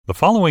The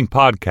following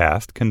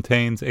podcast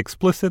contains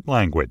explicit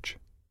language.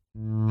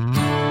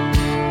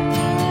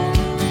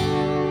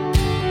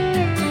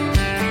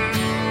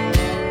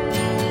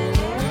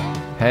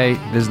 Hey,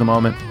 this is the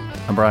moment.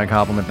 I'm Brian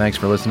Koppelman. Thanks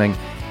for listening.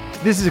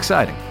 This is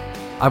exciting.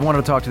 I've wanted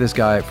to talk to this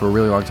guy for a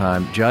really long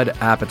time. Judd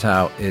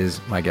Apatow is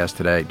my guest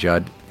today.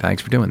 Judd,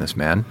 thanks for doing this,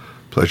 man.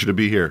 Pleasure to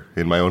be here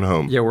in my own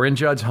home. Yeah, we're in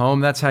Judd's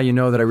home. That's how you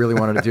know that I really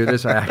wanted to do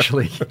this. I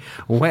actually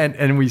went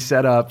and we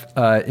set up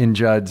in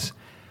Judd's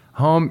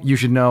home. You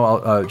should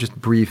know, just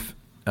brief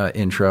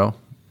intro.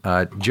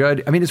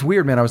 Judd, I mean, it's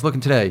weird, man. I was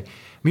looking today.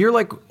 I mean, you're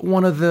like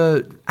one of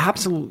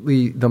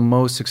absolutely the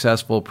most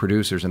successful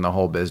producers in the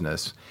whole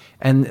business.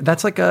 And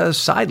that's like a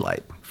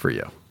sidelight for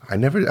you. I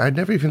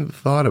never even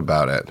thought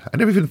about it. I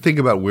never even think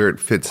about where it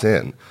fits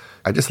in.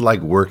 I just like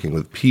working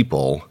with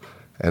people,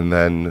 and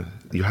then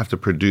you have to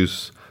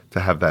produce to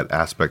have that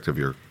aspect of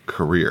your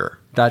career.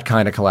 That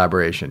kind of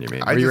collaboration, you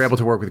mean? Where you're able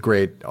to work with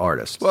great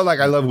artists. Well, like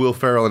I love Will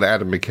Ferrell and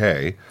Adam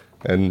McKay,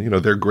 and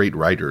they're great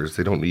writers.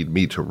 They don't need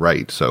me to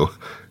write, so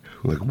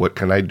like, what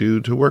can I do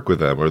to work with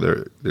them? Or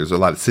there's a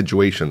lot of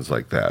situations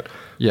like that.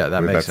 Yeah,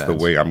 that makes sense. That's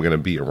the way I'm going to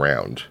be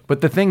around.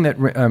 But the thing that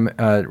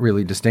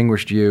really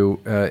distinguished you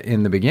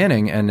in the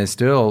beginning, and is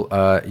still,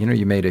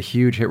 you made a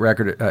huge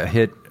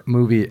hit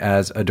movie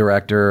as a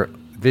director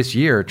this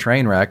year,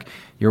 Trainwreck.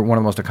 You're one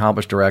of the most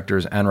accomplished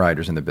directors and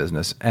writers in the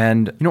business,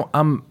 and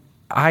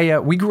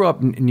we grew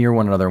up near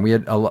one another, and we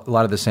had a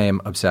lot of the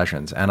same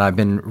obsessions. And I've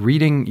been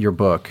reading your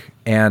book,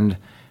 and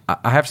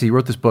I have to say, you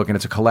wrote this book, and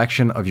it's a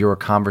collection of your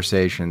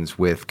conversations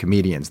with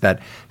comedians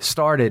that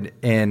started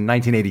in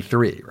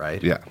 1983,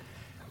 right? Yeah.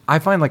 I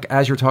find, like,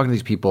 as you're talking to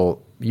these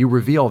people, you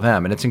reveal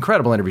them, and it's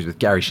incredible interviews with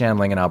Gary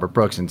Shandling and Albert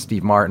Brooks and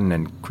Steve Martin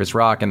and Chris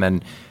Rock, and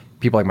then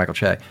people like Michael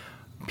Che,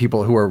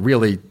 people who are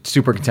really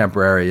super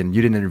contemporary, and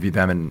you didn't interview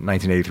them in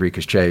 1983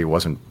 because Che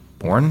wasn't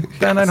born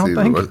then, I don't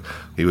think.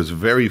 He was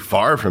very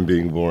far from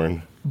being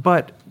born.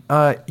 But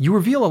you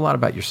reveal a lot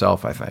about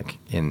yourself, I think,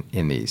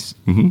 in these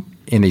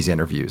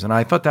interviews, and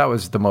I thought that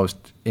was the most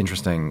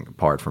interesting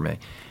part for me.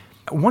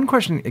 One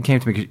question came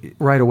to me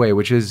right away,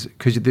 which is,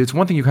 because it's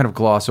one thing you kind of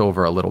gloss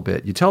over a little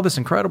bit. You tell this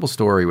incredible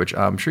story, which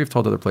I'm sure you've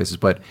told other places,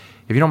 but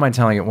if you don't mind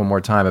telling it one more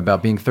time,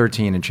 about being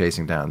 13 and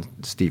chasing down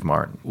Steve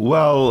Martin.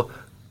 Well,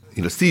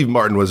 Steve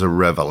Martin was a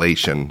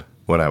revelation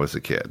when I was a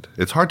kid.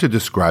 It's hard to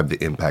describe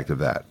the impact of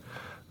that,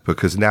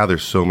 because now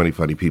there's so many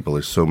funny people,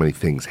 there's so many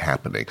things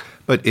happening.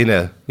 But in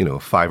a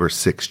 5 or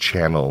 6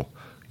 channel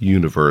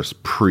universe,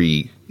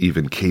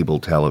 even cable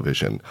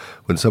television,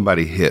 when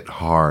somebody hit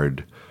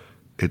hard,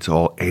 it's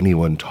all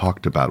anyone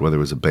talked about, whether it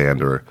was a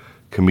band or a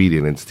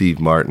comedian. And Steve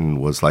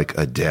Martin was like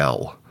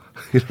Adele.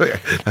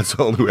 That's the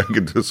only way I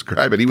can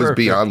describe it. He was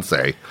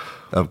Beyonce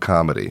of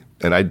comedy.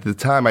 And at the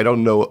time, I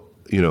didn't know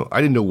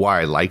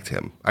why I liked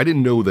him. I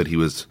didn't know that he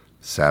was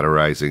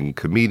satirizing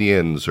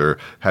comedians or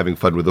having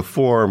fun with the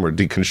form or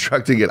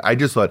deconstructing it. I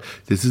just thought,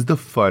 this is the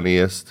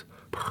funniest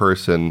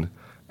person,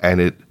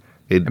 and it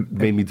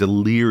made me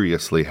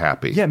deliriously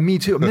happy. Yeah, me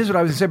too. This is what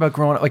I was going to say about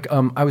growing up. Like,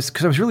 I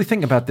was really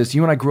thinking about this.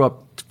 You and I grew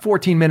up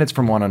 14 minutes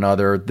from one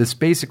another,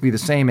 basically the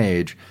same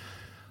age.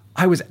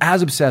 I was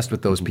as obsessed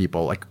with those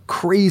people, like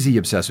crazy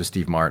obsessed with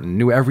Steve Martin,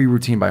 knew every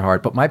routine by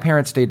heart. But my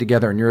parents stayed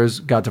together and yours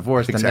got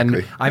divorced. Exactly.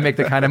 And then I make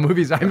the kind of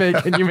movies I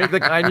make and you make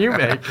the kind you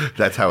make.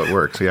 That's how it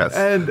works, yes.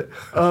 And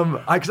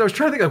because I was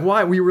trying to think, like,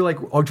 why we were like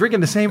drinking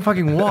the same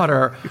fucking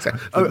water.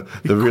 Exactly.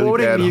 The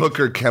really bad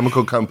Hooker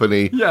Chemical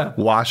Company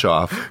wash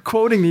off.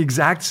 Quoting the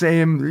exact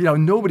same,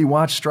 nobody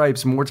watched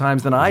Stripes more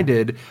times than I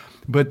did.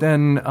 But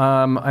then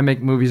I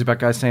make movies about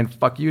guys saying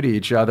fuck you to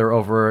each other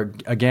over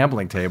a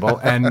gambling table.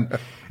 And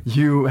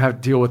you have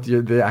to deal with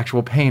the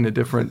actual pain a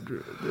different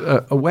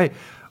way.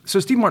 So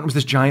Steve Martin was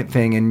this giant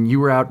thing, and you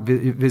were out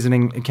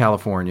visiting in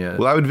California.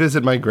 Well, I would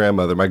visit my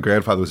grandmother. My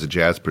grandfather was a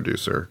jazz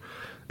producer.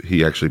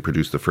 He actually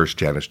produced the first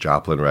Janis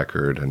Joplin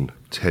record and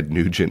Ted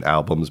Nugent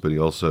albums, but he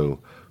also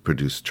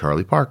produced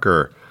Charlie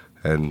Parker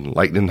and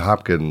Lightnin'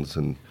 Hopkins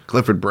and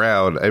Clifford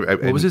Brown.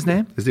 What was his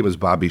name? His name was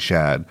Bobby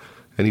Shad,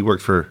 and he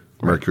worked for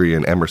Mercury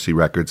and Emercy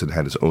Records and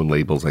had his own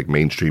labels like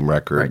Mainstream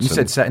Records. Right.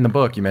 You said in the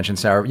book, you mentioned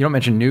Sarah. You don't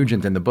mention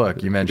Nugent in the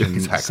book. You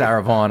mentioned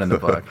Sarah Vaughan in the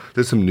book.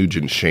 There's some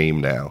Nugent shame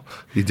now.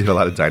 He did a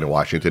lot of Dinah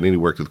Washington, and he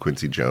worked with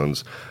Quincy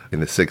Jones in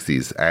the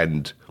 60s.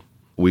 And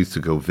we used to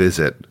go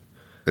visit.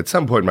 At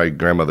some point, my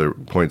grandmother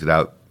pointed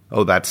out,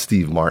 oh, that's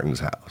Steve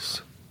Martin's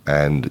house.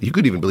 And you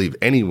couldn't even believe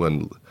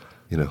anyone,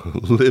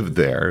 lived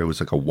there. It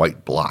was like a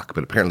white block,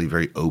 but apparently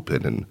very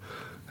open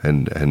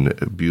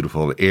and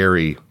beautiful and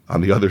airy on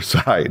the other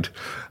side.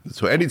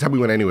 So anytime we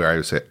went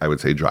anywhere, I would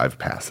say drive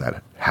past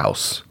that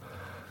house.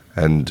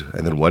 And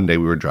then one day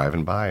we were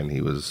driving by, and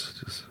he was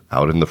just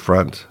out in the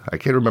front. I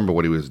can't remember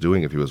what he was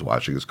doing, if he was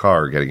washing his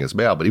car or getting his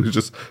mail, but he was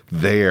just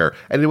there.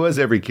 And it was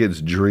every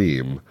kid's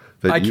dream.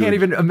 I can't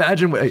even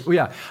imagine.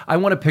 I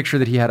want to picture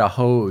that he had a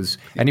hose,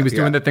 and he was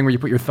doing the thing where you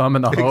put your thumb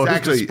in the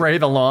hose to spray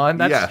the lawn.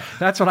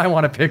 That's what I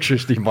want to picture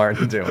Steve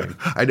Martin doing.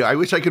 I know. I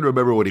wish I could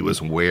remember what he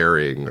was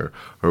wearing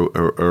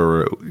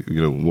or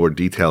more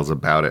details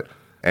about it.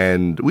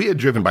 And we had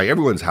driven by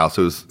everyone's house.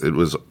 It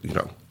was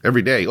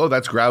every day. Oh,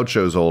 that's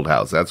Groucho's old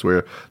house. That's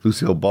where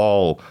Lucille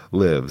Ball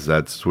lives.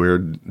 That's where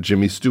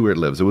Jimmy Stewart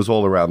lives. It was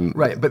all around.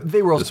 Right, but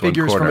they were all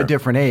figures from a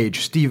different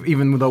age. Steve,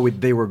 even though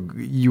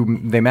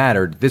they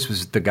mattered, this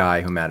was the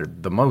guy who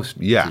mattered the most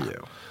to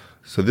you.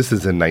 So this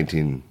is in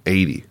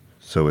 1980.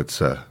 So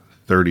it's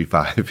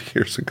 35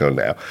 years ago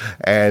now.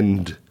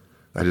 And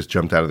I just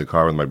jumped out of the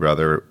car with my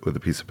brother with a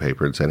piece of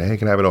paper and said, "Hey,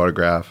 can I have an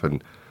autograph?"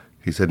 And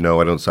he said, "No,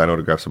 I don't sign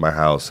autographs in my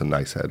house." And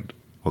I said,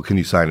 "Well, can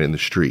you sign it in the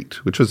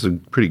street?" Which was a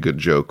pretty good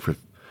joke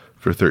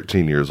for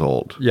 13 years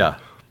old. Yeah.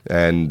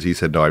 And he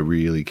said, "No, I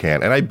really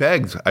can't." And I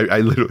begged. I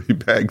literally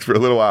begged for a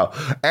little while.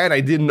 And I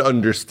didn't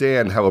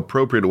understand how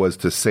appropriate it was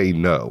to say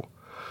no.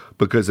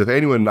 Because if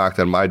anyone knocked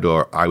on my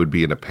door, I would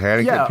be in a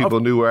panic that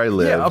people knew where I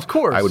lived. Yeah, of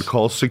course. I would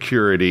call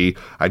security.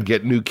 I'd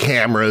get new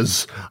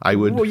cameras.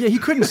 Well, yeah, he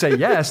couldn't say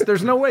yes.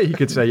 There's no way he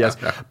could say yes.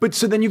 But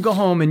so then you go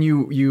home and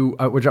you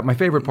which my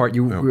favorite part,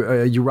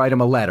 you write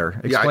him a letter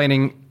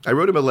explaining. I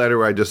wrote him a letter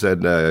where I just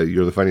said,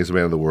 "You're the funniest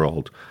man in the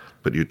world,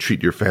 but you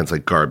treat your fans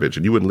like garbage,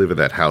 and you wouldn't live in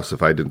that house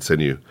if I didn't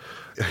send you.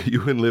 You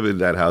wouldn't live in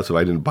that house if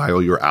I didn't buy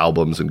all your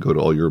albums and go to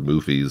all your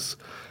movies."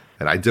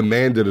 And I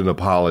demanded an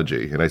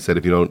apology. And I said,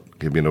 "If you don't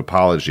give me an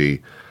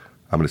apology,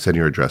 I'm going to send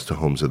your address to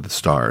Homes of the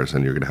Stars,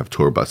 and you're going to have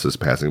tour buses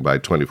passing by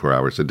 24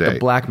 hours a day." The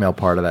blackmail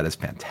part of that is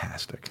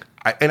fantastic.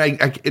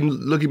 And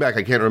looking back,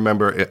 I can't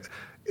remember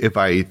if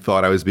I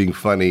thought I was being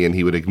funny and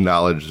he would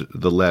acknowledge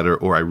the letter,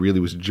 or I really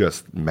was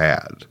just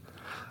mad.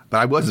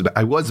 But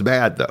I was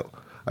mad, though.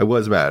 I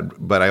was mad,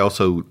 but I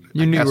also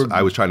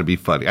I was trying to be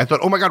funny. I thought,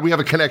 "Oh my God, we have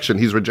a connection.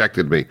 He's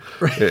rejected me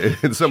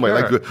in some way.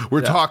 Like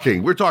we're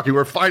talking.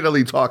 We're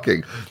finally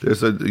talking."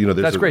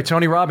 That's great.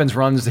 Tony Robbins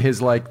runs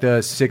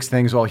the 6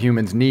 things all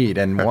humans need,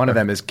 and one of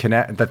them is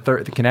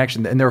the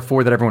connection. And there are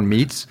 4 that everyone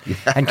meets,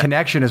 and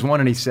connection is one.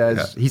 And he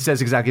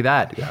says exactly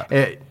that.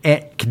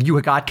 Yeah.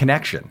 You got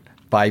connection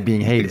by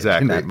being hated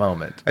in that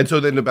moment. And so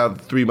then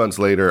about 3 months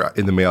later,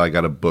 in the mail, I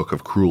got a book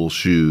of Cruel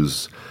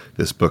Shoes.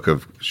 This book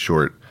of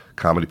short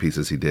comedy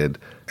pieces he did,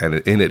 and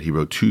in it he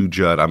wrote, "To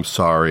Judd, I'm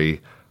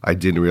sorry. I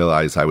didn't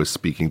realize I was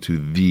speaking to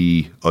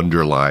the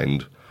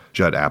underlined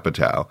Judd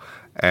Apatow."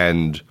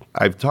 And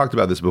I've talked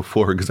about this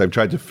before because I've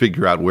tried to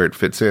figure out where it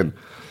fits in.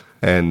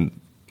 And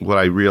what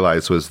I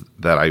realized was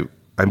that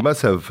I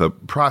must have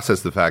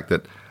processed the fact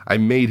that I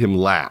made him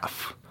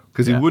laugh,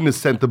 because he wouldn't have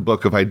sent the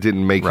book if I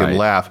didn't make him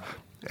laugh.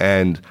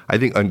 And I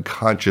think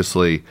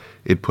unconsciously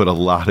it put a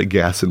lot of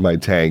gas in my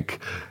tank.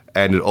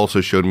 And it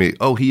also showed me,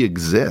 he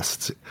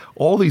exists.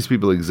 All these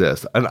people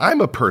exist. And I'm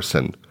a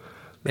person.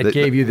 It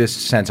gave you this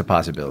sense of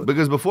possibility.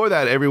 Because before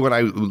that, everyone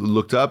I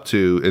looked up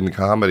to in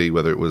comedy,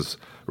 whether it was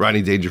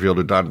Rodney Dangerfield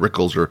or Don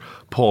Rickles or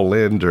Paul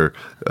Lynde or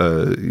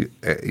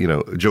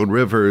Joan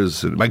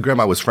Rivers. My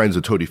grandma was friends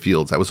with Toady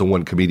Fields. That was the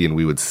one comedian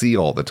we would see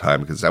all the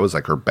time because that was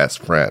like her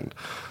best friend.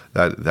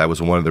 That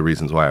was one of the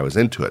reasons why I was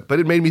into it. But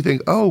it made me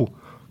think,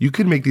 you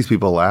can make these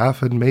people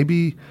laugh, and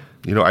maybe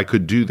I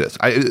could do this.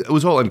 It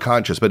was all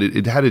unconscious, but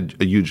it had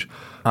a huge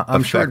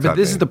I'm sure, but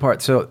this is the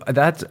part. So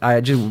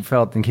I just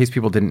felt, in case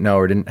people didn't know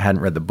or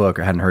hadn't read the book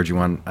or hadn't heard you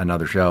on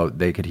another show,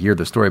 they could hear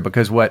the story.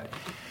 Because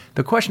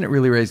the question it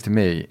really raised to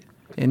me,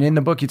 and in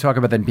the book you talk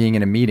about that being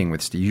in a meeting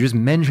with Steve. You just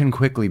mentioned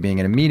quickly being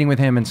in a meeting with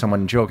him and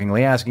someone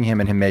jokingly asking him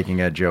and him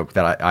making a joke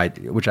that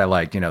which I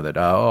liked.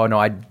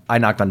 I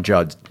knocked on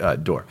Judd's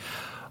door.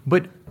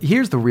 But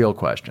here's the real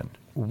question.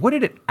 What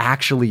did it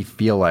actually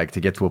feel like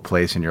to get to a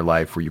place in your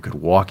life where you could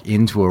walk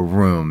into a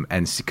room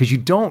and see, because you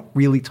don't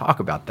really talk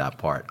about that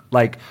part.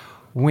 Like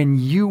when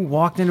you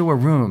walked into a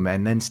room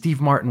and then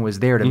Steve Martin was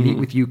there to meet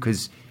with you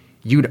because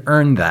you'd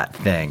earned that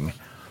thing.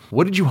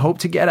 What did you hope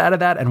to get out of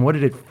that? And what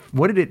did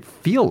it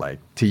feel like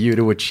to you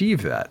to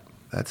achieve that?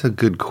 That's a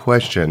good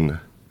question.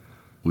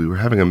 We were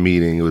having a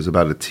meeting. It was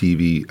about a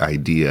TV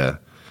idea.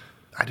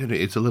 I don't know.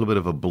 It's a little bit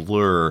of a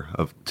blur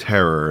of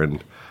terror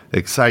and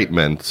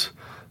excitement.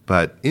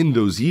 But in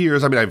those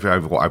years, I mean,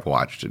 I've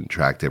watched and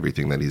tracked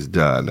everything that he's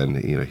done, and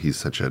he's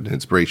such an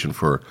inspiration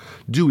for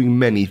doing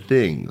many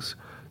things.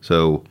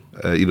 So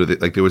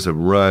there was a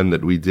run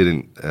that we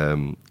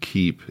didn't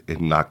keep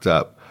in Knocked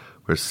Up,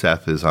 where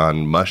Seth is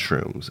on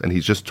mushrooms, and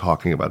he's just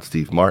talking about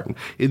Steve Martin.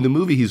 In the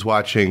movie, he's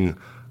watching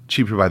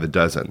Cheaper by the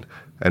Dozen.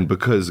 And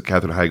because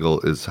Katherine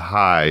Heigl is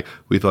high,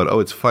 we thought,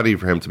 it's funny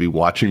for him to be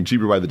watching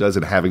Cheaper by the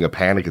Dozen having a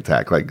panic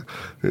attack. Like,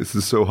 this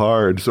is so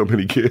hard, so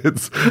many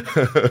kids.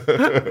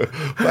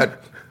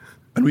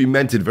 And we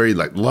meant it very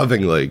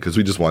lovingly because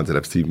we just wanted to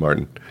have Steve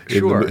Martin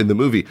in the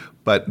movie.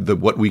 But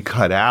what we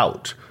cut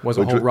out was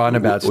a whole run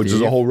about Steve. Which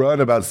is a whole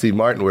run about Steve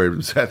Martin where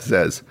Seth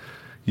says,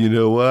 "You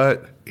know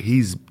what?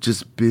 He's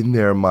just been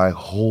there my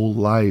whole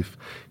life.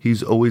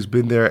 He's always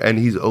been there, and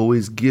he's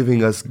always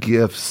giving us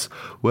gifts,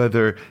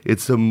 whether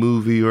it's a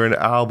movie or an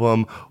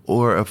album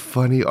or a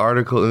funny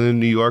article in the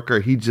New Yorker.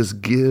 He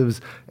just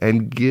gives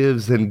and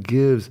gives and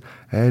gives,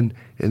 and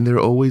they're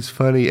always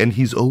funny, and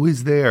he's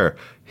always there.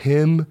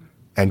 Him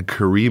and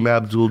Kareem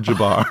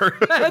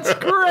Abdul-Jabbar. That's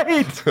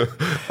great.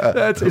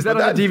 Is that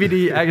on the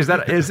DVD?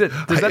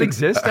 Does that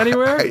exist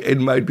anywhere? It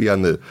might be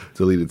on the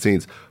deleted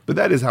scenes, but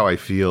that is how I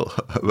feel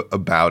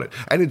about it.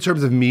 And in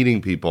terms of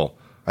meeting people,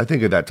 I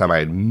think at that time I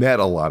had met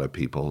a lot of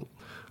people,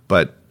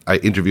 but I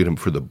interviewed him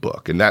for the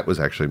book, and that was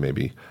actually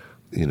maybe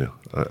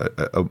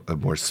a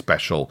more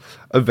special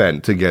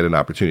event to get an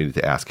opportunity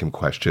to ask him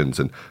questions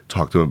and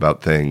talk to him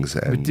about things.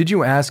 But did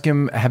you ask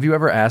him, have you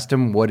ever asked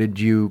him,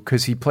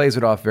 because he plays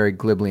it off very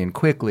glibly and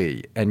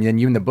quickly, and then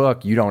you in the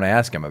book, you don't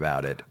ask him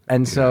about it.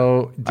 And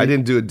so... I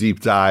didn't do a deep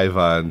dive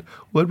on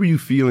what were you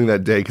feeling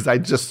that day, because I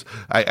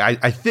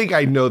think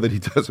I know that he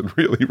doesn't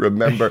really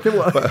remember,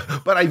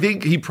 but I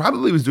think he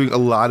probably was doing a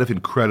lot of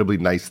incredibly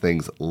nice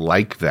things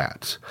like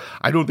that.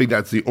 I don't think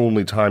that's the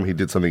only time he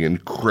did something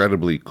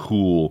incredibly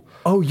cool.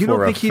 Oh, you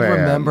don't think he'd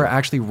remember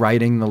actually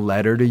writing the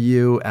letter to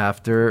you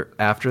after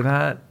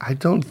that? I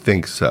don't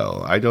think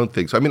so. I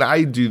mean,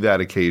 I do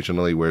that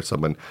occasionally where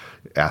someone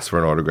asks for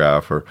an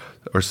autograph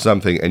or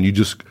something, and you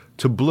just,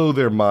 to blow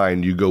their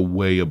mind, you go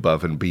way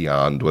above and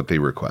beyond what they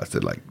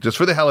requested. Like, just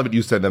for the hell of it,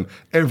 you send them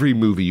every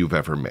movie you've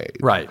ever made.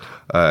 Right.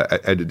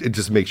 And it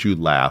just makes you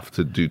laugh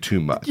to do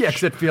too much. Yeah,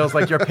 because it feels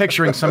like you're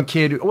picturing some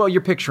kid. Well,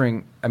 you're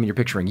picturing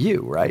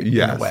you, right?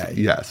 Yes, in a way.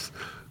 Yes.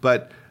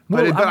 But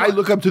I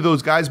look up to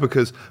those guys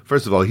because,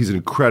 first of all, he's an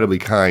incredibly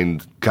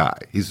kind guy.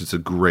 He's just a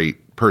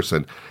great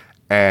person.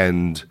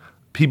 And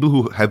people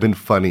who have been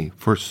funny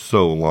for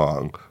so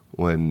long,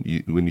 when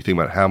you think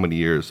about how many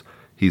years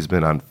he's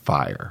been on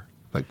fire.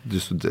 Like,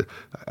 just,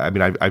 I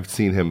mean, I've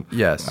seen him.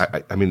 Yes.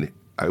 I mean,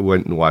 I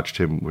went and watched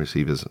him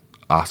receive his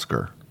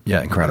Oscar.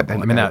 Yeah,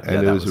 incredible. And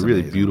it was a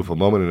really beautiful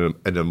moment,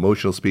 and an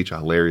emotional speech, a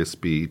hilarious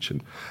speech,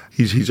 and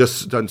he's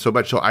just done so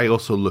much. So I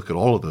also look at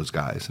all of those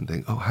guys and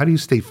think, oh, how do you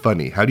stay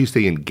funny? How do you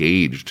stay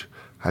engaged?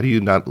 How do you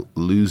not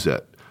lose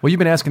it? Well, you've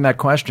been asking that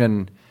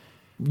question.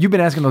 You've been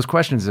asking those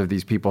questions of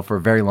these people for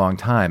a very long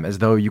time, as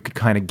though you could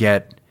kind of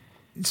get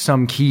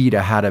some key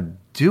to how to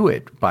do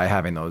it by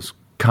having those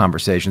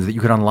conversations, that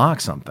you could unlock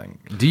something.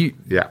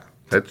 Yeah,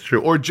 that's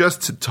true. Or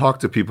just to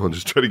talk to people and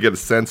just try to get a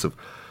sense of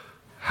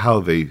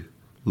how they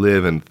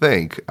live and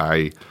think.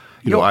 I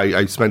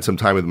spent some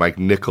time with Mike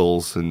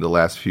Nichols in the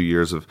last few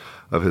years of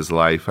his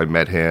life. I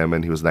met him,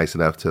 and he was nice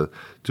enough to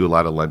do a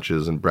lot of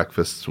lunches and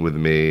breakfasts with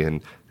me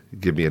and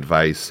give me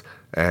advice.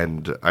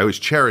 And I always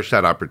cherish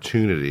that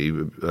opportunity.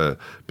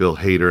 Bill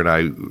Hader and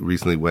I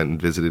recently went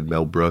and visited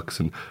Mel Brooks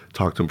and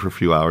talked to him for a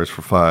few hours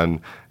for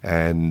fun.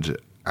 And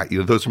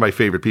those are my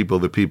favorite people,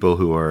 the people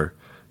who are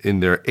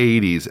in their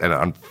 80s and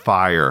on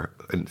fire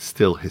and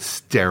still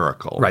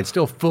hysterical. Right,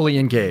 still fully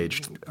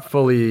engaged,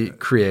 fully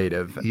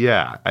creative.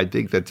 Yeah, I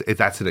think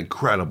that's an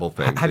incredible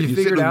thing. Have you sit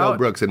figured with out? Mel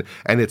Brooks and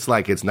it's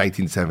like it's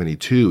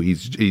 1972.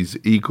 He's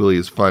equally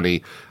as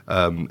funny.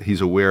 He's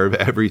aware of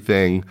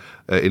everything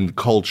in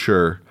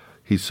culture.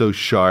 He's so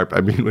sharp. I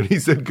mean, when he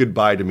said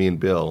goodbye to me and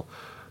Bill,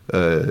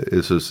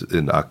 this was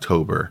in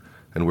October,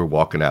 and we're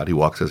walking out. He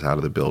walks us out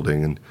of the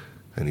building,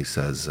 and he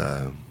says,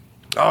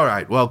 all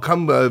right, well,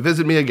 come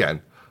visit me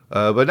again.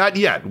 But not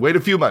yet. Wait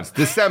a few months.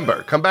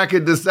 December. Come back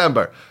in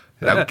December.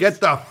 Now get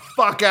the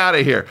fuck out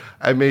of here.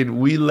 I mean,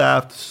 we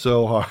laughed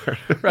so hard.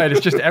 Right. It's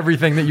just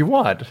everything that you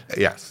want.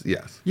 Yes.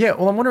 Yeah.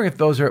 Well, I'm wondering if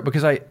those are,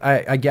 because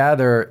I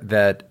gather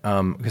that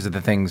because of the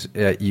things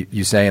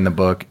you say in the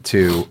book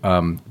to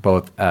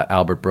both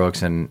Albert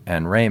Brooks and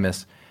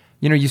Ramis,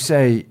 you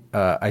say,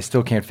 I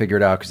still can't figure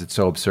it out because it's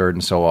so absurd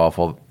and so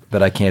awful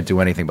that I can't do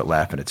anything but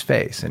laugh in its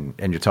face. And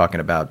you're talking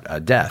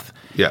about death.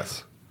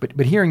 Yes.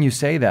 But hearing you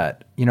say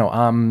that,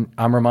 I'm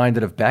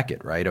reminded of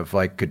Beckett, right? Of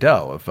like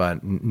Godot,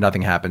 of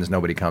nothing happens,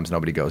 nobody comes,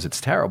 nobody goes.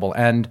 It's terrible.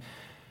 And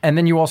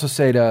then you also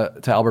say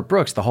to Albert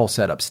Brooks, the whole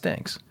setup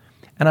stinks.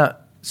 And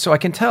so I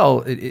can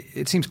tell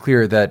it seems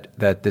clear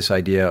that this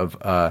idea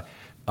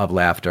of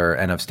laughter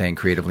and of staying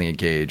creatively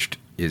engaged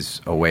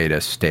is a way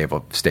to stave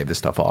this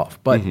stuff off.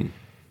 But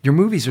your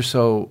movies are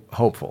so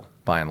hopeful,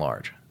 by and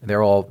large. They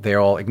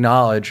all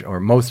acknowledge, or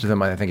most of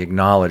them, I think,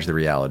 acknowledge the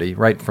reality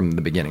right from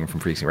the beginning,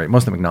 from Freaks, right?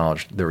 Most of them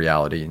acknowledge the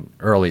reality in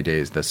early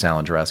days, the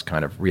Salinger-esque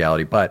kind of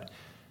reality. But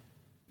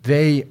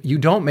you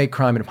don't make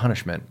Crime and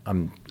Punishment,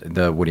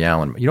 the Woody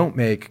Allen. You don't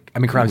make,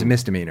 crimes and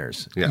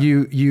misdemeanors. Yeah.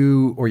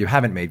 You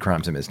haven't made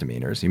crimes and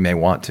misdemeanors. You may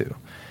want to.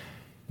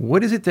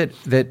 What is it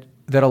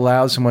that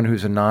allows someone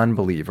who's a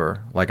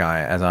non-believer,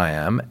 as I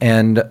am,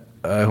 and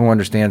who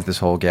understands this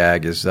whole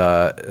gag is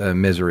a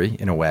misery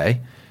in a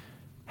way?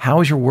 How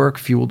is your work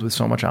fueled with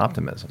so much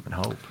optimism and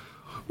hope?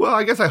 Well,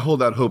 I guess I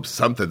hold out hope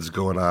something's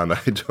going on.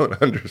 I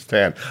don't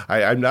understand.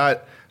 I'm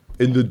not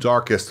in the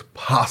darkest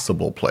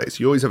possible place.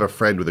 You always have a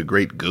friend with a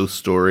great ghost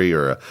story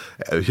or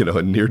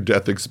a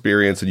near-death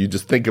experience, and you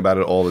just think about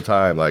it all the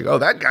time. Like, oh,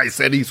 that guy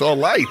said he saw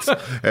lights,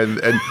 and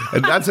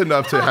that's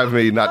enough to have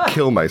me not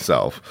kill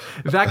myself.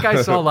 That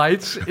guy saw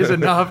lights is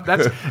enough.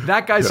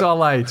 That guy saw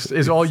lights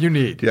is all you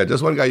need. Yeah,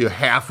 just one guy you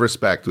half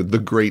respect with the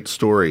great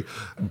story.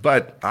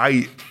 But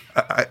I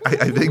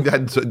I think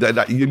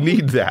that you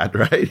need that,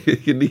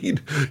 right? You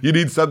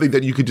need something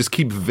that you could just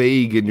keep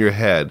vague in your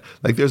head.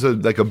 Like there's a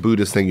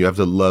Buddhist thing, you have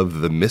to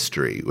love the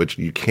mystery, which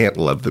you can't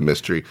love the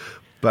mystery.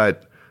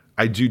 But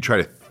I do try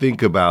to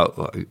think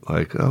about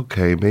like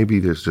okay, maybe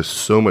there's just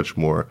so much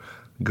more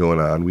going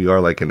on. We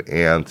are like an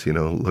ant,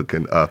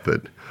 looking up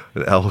at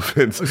an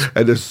elephant,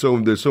 and there's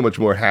so much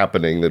more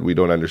happening that we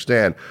don't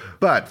understand.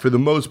 But for the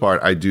most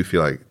part, I do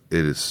feel like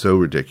it is so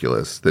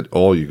ridiculous that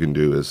all you can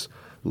do is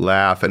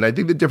laugh. And I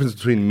think the difference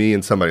between me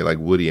and somebody like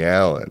Woody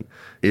Allen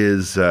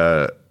is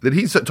that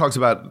he talks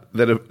about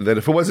that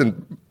if it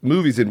wasn't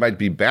movies, it might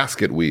be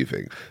basket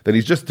weaving, that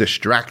he's just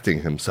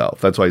distracting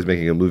himself. That's why he's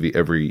making a movie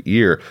every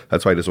year.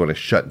 That's why he doesn't want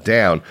to shut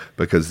down,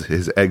 because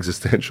his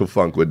existential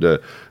funk would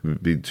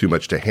be too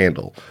much to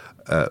handle.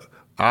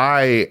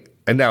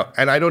 And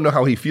I don't know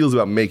how he feels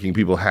about making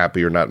people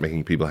happy or not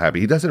making people happy.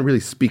 He doesn't really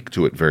speak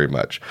to it very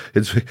much.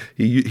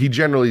 He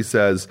generally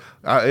says,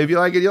 if you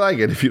like it, you like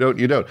it. If you don't,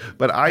 you don't.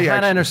 But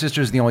Hannah and Her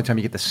Sister is the only time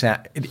you get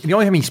the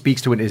only time he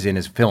speaks to it is in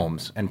his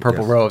films. And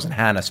Purple Rose and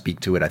Hannah speak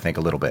to it, I think,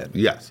 a little bit.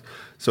 Yes.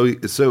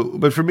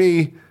 But for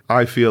me,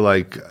 I feel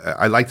like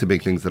I like to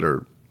make things that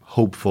are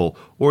hopeful,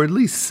 or at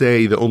least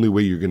say the only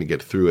way you're going to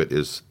get through it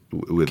is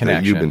with a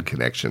human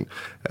connection.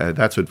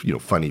 That's what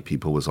Funny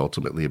People was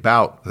ultimately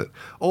about. That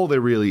all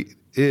there really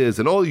is,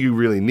 and all you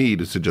really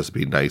need, is to just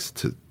be nice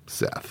to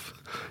Seth,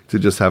 to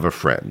just have a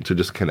friend, to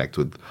just connect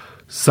with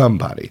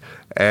somebody.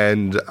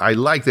 And I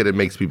like that it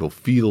makes people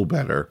feel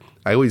better.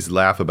 I always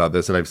laugh about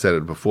this, and I've said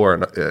it before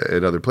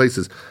in other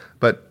places.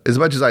 But as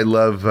much as I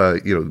love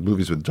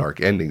movies with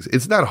dark endings,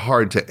 it's not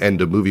hard to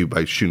end a movie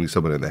by shooting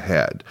someone in the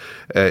head,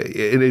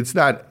 and it's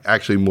not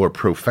actually more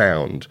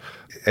profound.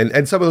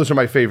 And some of those are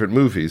my favorite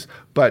movies.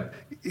 But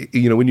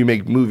when you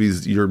make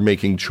movies, you're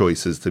making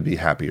choices to be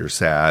happy or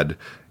sad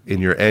in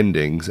your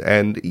endings.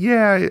 And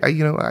I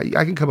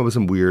can come up with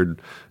some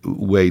weird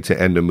way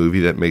to end a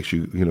movie that makes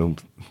you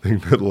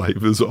think that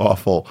life is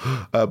awful.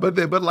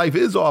 But life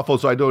is awful,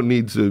 so I don't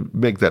need to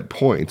make that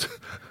point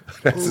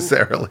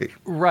necessarily.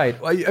 Right.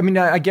 I mean,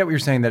 I get what you're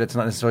saying, that it's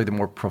not necessarily the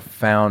more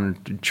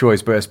profound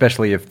choice, but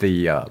especially if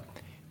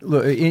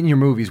in your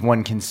movies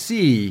one can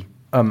see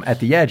at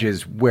the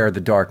edges where the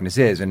darkness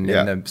is,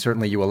 and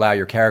certainly you allow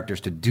your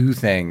characters to do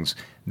things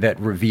that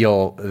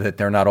reveal that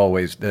they're not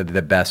always the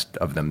best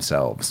of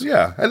themselves.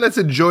 Yeah, and let's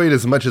enjoy it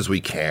as much as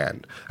we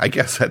can. I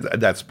guess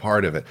that's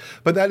part of it.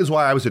 But that is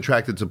why I was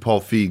attracted to Paul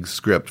Feig's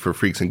script for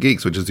Freaks and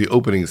Geeks, which is the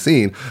opening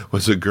scene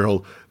was a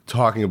girl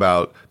talking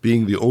about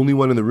being the only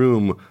one in the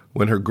room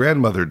when her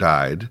grandmother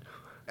died,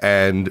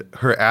 and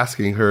her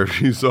asking her if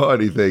she saw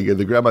anything, and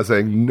the grandma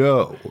saying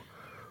no.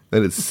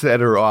 And it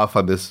set her off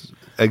on this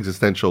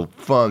existential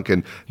funk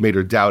and made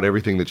her doubt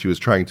everything that she was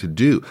trying to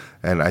do.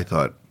 And I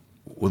thought,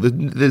 well,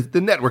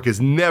 the network is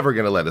never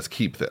going to let us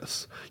keep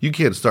this. You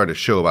can't start a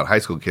show about high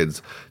school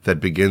kids that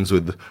begins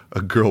with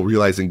a girl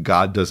realizing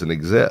God doesn't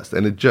exist.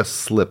 And it just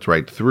slipped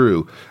right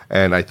through.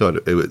 And I thought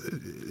it was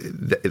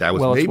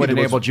it's what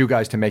enabled you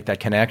guys to make that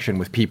connection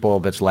with people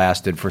that's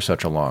lasted for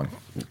such a long.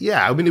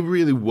 Yeah, I mean, it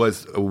really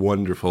was a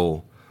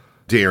wonderful,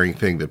 daring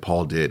thing that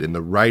Paul did in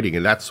the writing.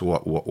 And that's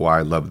why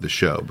I loved the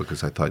show,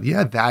 because I thought,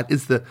 that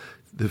is the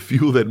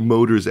fuel that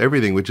motors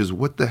everything, which is,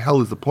 what the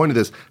hell is the point of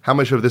this? How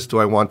much of this do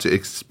I want to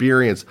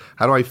experience?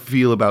 How do I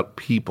feel about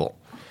people?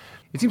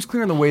 It seems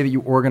clear in the way that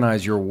you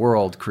organize your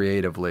world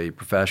creatively,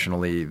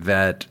 professionally,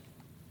 that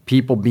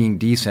people being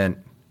decent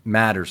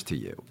matters to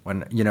you.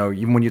 When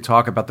when you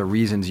talk about the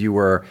reasons you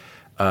were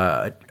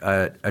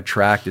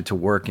attracted to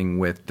working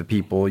with the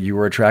people you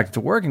were attracted to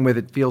working with,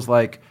 it feels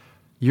like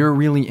you're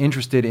really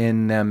interested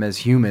in them as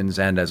humans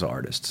and as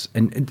artists.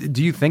 And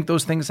do you think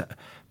those things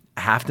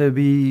have to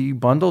be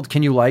bundled?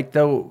 Can you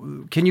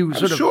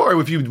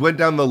Sure, if you went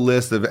down the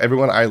list of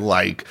everyone I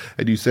like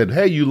and you said,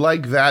 hey, you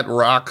like that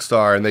rock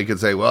star, and they could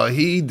say, well,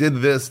 he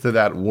did this to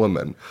that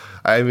woman.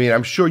 I mean,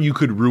 I'm sure you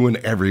could ruin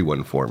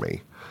everyone for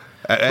me.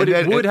 But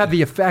it would have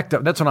the effect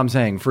of, that's what I'm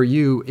saying. For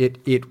you,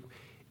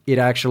 it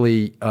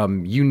actually,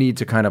 you need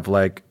to kind of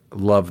like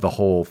love the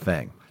whole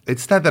thing.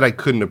 It's not that I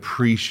couldn't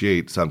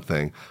appreciate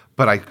something,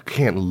 but I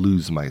can't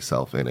lose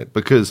myself in it,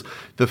 because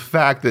the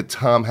fact that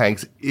Tom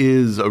Hanks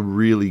is a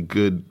really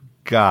good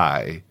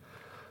guy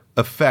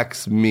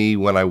affects me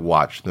when I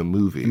watch the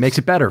movie. It makes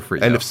it better for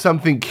you. And if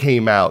something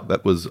came out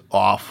that was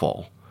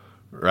awful,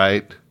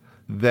 right,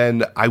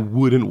 then I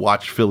wouldn't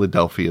watch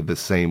Philadelphia the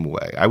same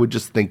way. I would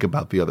just think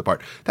about the other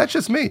part. That's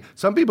just me.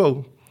 Some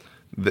people,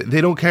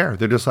 they don't care.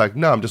 They're just like,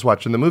 no, I'm just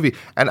watching the movie.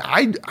 And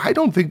I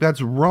don't think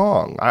that's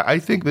wrong. I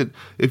think that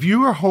if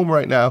you are home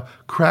right now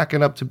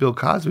cracking up to Bill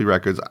Cosby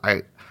records,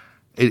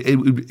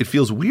 it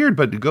feels weird,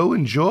 but go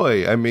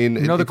enjoy. I mean,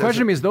 the question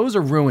to me is, those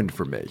are ruined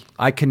for me.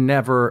 I can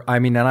never. I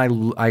mean, and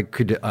I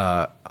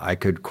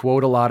could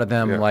quote a lot of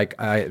them.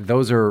 Yeah.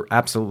 Those are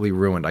absolutely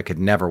ruined. I could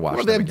never watch them.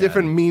 Well, they have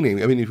different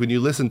meaning. I mean, when you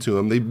listen to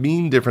them, they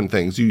mean different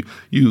things. You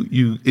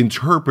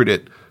interpret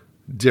it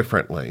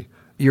differently.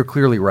 You're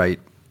clearly right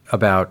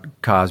about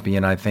Cosby,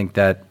 and I think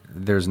that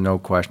there's no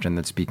question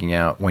that speaking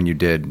out when you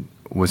did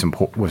was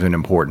an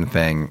important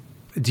thing.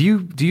 Do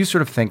you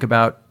sort of think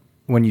about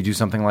when you do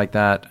something like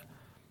that,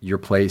 your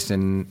place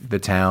in the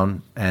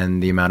town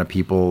and the amount of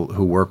people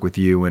who work with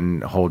you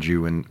and hold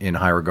you in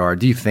high regard?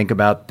 Do you think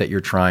about that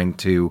you're trying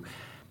to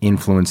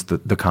influence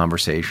the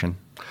conversation?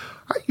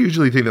 I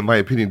usually think that my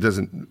opinion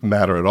doesn't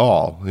matter at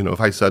all. If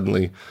I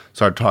suddenly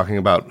start talking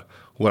about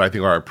what I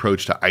think our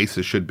approach to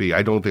ISIS should be,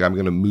 I don't think I'm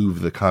going to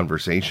move the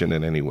conversation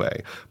in any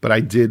way. But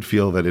I did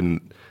feel that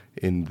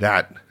in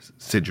that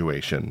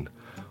situation,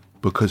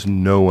 because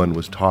no one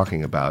was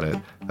talking about it,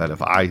 that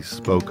if I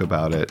spoke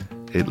about it,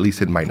 at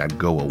least it might not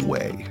go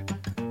away.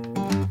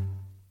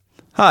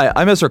 Hi,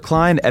 I'm Ezra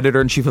Klein,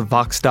 editor-in-chief of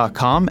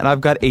Vox.com, and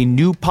I've got a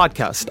new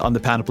podcast on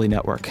the Panoply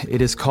Network.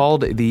 It is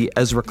called The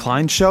Ezra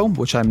Klein Show,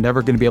 which I'm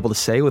never going to be able to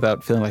say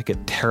without feeling like a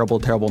terrible,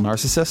 terrible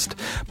narcissist.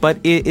 But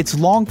it's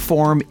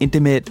long-form,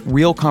 intimate,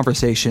 real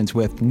conversations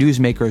with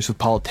newsmakers, with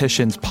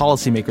politicians,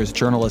 policymakers,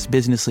 journalists,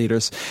 business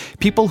leaders,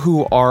 people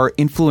who are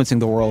influencing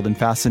the world in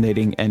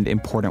fascinating and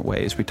important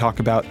ways. We talk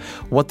about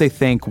what they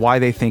think, why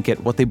they think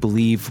it, what they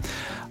believe.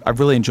 I've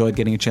really enjoyed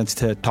getting a chance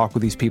to talk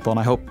with these people, and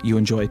I hope you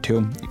enjoy it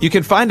too. You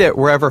can find it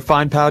wherever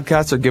fine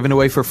podcasts are given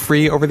away for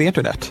free over the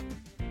internet.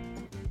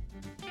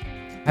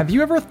 Have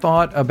you ever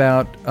thought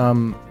about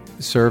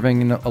serving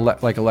in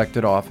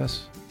elected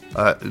office?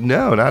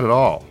 No, not at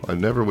all. I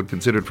never would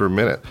consider it for a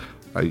minute.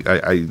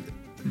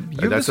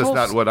 That's just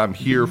not what I'm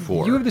here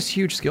for. You have this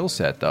huge skill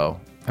set,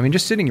 though. I mean,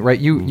 just sitting, right,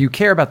 you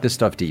care about this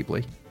stuff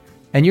deeply,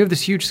 and you have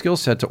this huge skill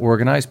set to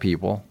organize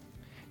people,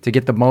 to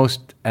get the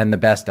most and the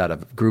best out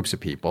of groups of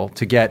people,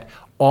 to get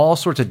all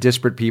sorts of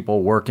disparate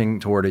people working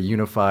toward a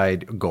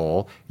unified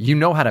goal. You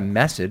know how to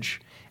message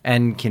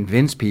and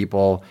convince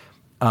people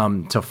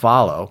to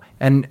follow.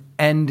 And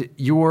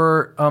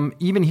you're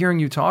even hearing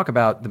you talk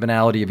about the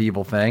banality of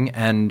evil thing,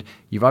 and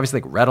you've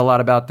obviously read a lot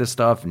about this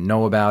stuff,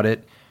 know about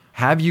it.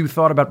 Have you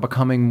thought about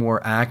becoming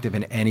more active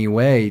in any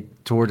way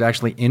towards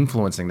actually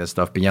influencing this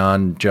stuff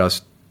beyond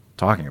just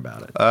talking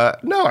about it?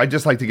 No, I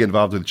just like to get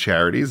involved with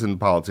charities and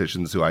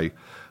politicians who I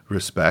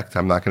respect.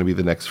 I'm not going to be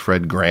the next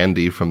Fred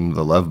Grandy from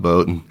the Love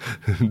Boat and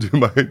do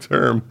my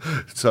term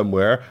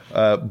somewhere.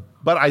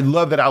 But I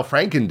love that Al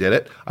Franken did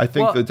it. I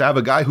think that to have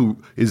a guy who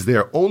is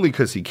there only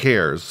because he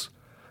cares.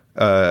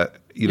 But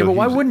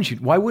why wouldn't you?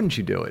 Why wouldn't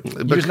you do it?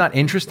 You're just not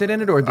interested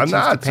in it, or it's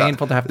just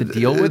painful to have to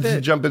deal with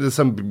it? Jump into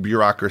some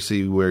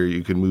bureaucracy where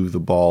you can move the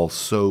ball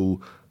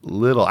so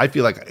little. I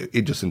feel like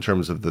it just in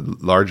terms of the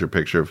larger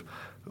picture of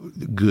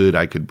good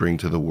I could bring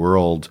to the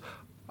world,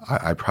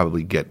 I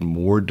probably get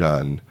more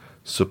done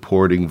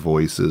supporting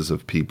voices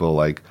of people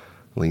like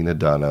Lena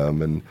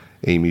Dunham and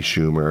Amy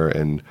Schumer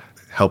and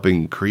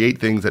helping create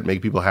things that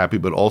make people happy,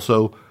 but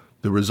also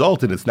the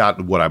result, and it's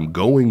not what I'm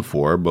going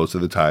for most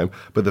of the time,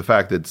 but the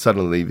fact that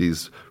suddenly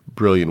these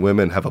brilliant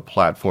women have a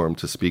platform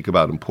to speak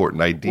about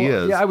important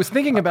ideas. I was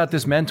thinking about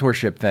this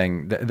mentorship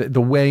thing,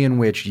 the way in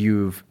which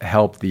you've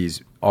helped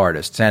these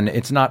artists. And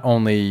it's not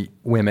only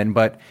women,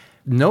 but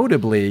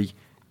notably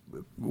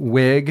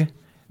Wig,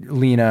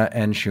 Lena,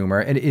 and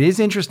Schumer. And it is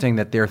interesting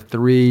that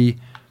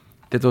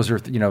those are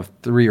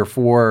 3 or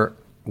 4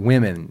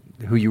 women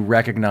who you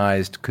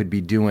recognized could be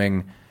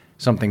doing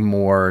something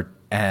more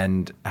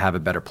and have a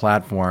better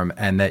platform,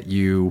 and that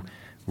you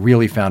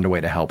really found a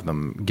way to help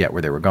them get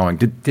where they were going.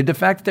 Did the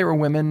fact that they were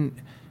women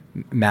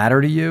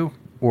matter to you,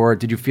 or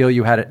did you feel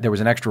there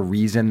was an extra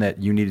reason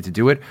that you needed to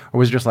do it, or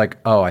was it just like,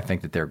 oh, I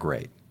think that they're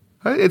great?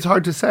 It's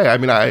hard to say. I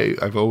mean,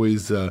 I've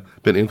always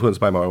been influenced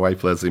by my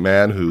wife, Leslie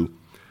Mann, who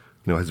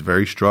has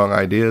very strong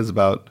ideas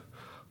about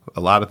a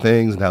lot of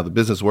things and how the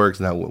business works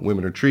and how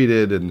women are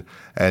treated and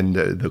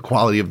the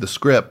quality of the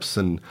scripts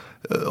and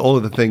all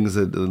of the things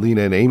that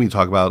Lena and Amy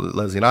talk about,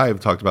 Leslie and I have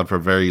talked about for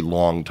a very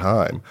long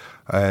time.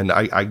 And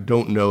I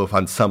don't know if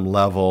on some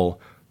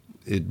level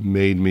it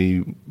made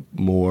me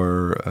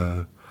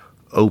more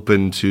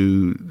open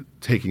to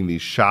taking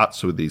these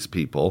shots with these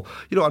people.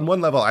 On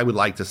one level, I would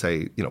like to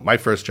say, my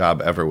first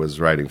job ever was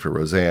writing for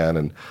Roseanne,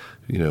 and,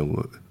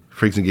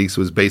 Freaks and Geeks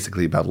was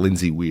basically about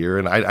Lindsay Weir,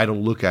 and I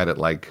don't look at it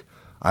like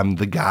I'm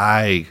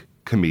the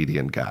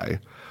comedian guy.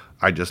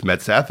 I just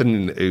met Seth,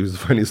 and he was the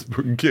funniest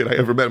kid I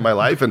ever met in my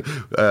life,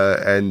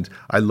 and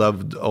I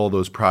loved all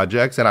those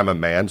projects. And I'm a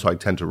man, so I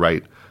tend to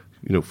write,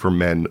 for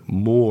men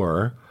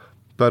more.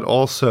 But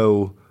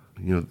also,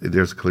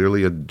 there's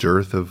clearly a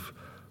dearth of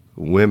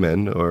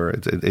women, or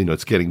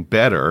it's getting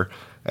better.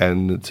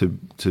 And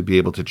to be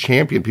able to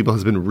champion people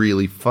has been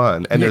really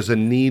fun, and there's a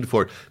need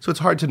for it. So it's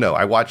hard to know.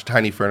 I watched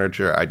Tiny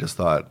Furniture. I just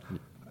thought,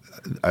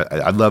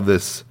 I love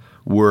this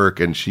work,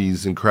 and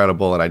she's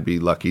incredible, and I'd be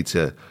lucky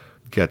to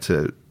get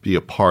to be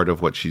a part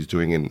of what she's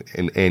doing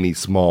in any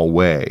small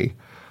way.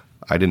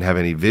 I didn't have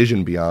any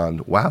vision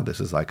beyond, wow, this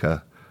is like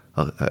a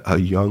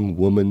young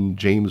woman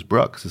James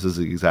Brooks. This is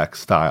the exact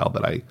style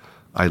that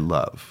I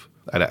love.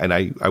 And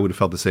I would have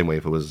felt the same way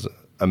if it was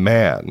a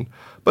man.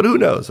 But who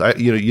knows?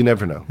 You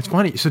never know. It's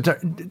funny. So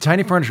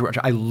Tiny Furniture, which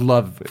I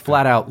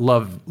flat out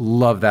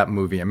love that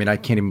movie. I mean, I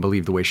can't even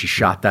believe the way she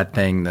shot that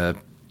thing,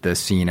 the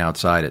scene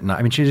outside at night.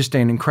 I mean, she's just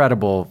an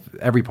incredible,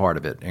 every part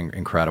of it,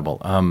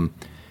 incredible.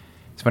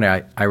 It's funny,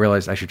 I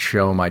realized I should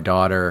show my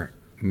daughter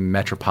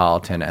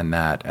Metropolitan and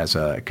that as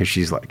because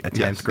she's like a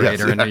 10th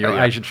grader in New York.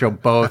 Yeah. I should show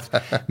both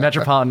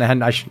Metropolitan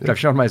and I've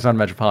shown my son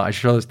Metropolitan. I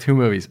should show those two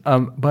movies.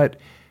 But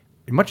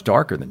much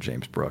darker than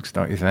James Brooks,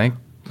 don't you think?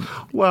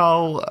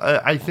 Well,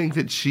 I think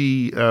that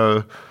she,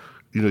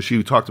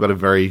 she talked about a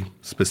very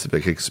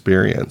specific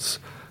experience.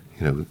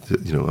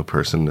 A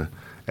person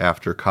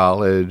after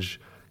college,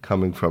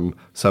 coming from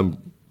some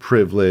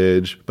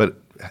privilege,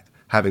 but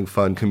having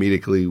fun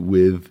comedically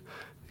with,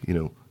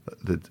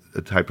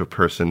 the type of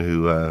person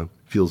who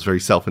feels very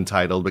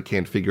self-entitled but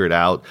can't figure it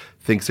out,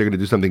 thinks they're going to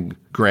do something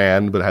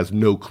grand but has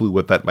no clue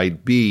what that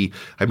might be.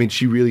 I mean,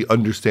 she really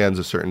understands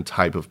a certain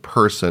type of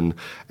person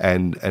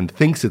and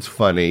thinks it's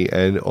funny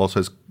and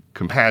also has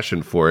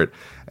compassion for it.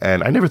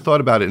 And I never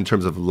thought about it in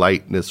terms of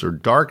lightness or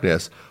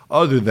darkness,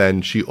 other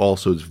than she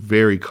also is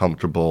very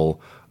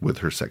comfortable with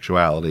her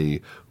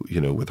sexuality,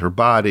 with her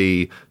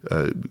body,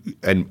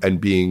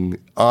 and being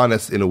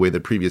honest in a way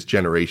that previous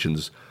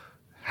generations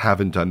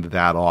haven't done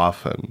that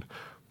often.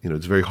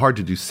 It's very hard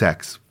to do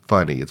sex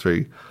funny. It's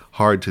very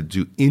hard to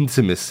do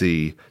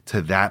intimacy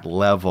to that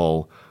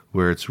level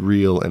where it's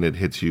real and it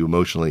hits you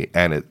emotionally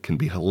and it can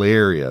be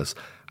hilarious.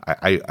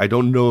 I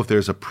don't know if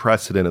there's a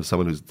precedent of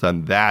someone who's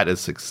done that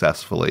as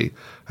successfully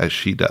as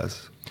she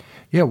does.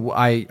 Yeah,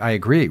 I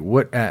agree.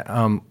 What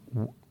do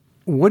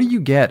you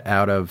get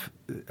out of?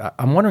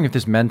 I'm wondering if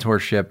this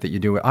mentorship that you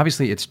do,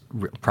 obviously it's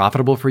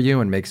profitable for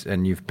you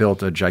and you've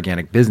built a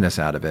gigantic business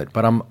out of it.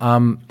 But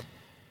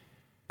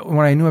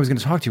when I knew I was going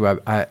to talk to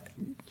you,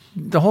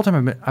 the whole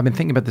time I've been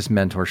thinking about this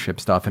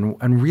mentorship stuff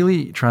and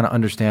really trying to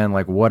understand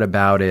what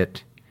about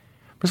it.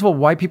 First of all,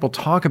 why people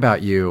talk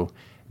about you.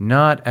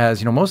 Not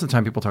as, most of the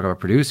time people talk about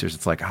producers.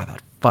 It's like,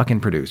 that fucking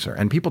producer.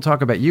 And people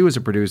talk about you as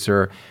a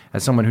producer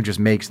as someone who just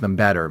makes them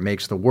better,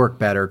 makes the work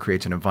better,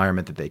 creates an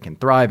environment that they can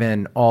thrive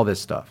in, all this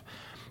stuff.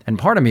 And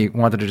part of me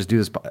wanted to just do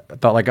this,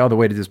 thought the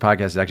way to do this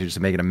podcast is actually just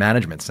to make it a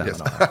management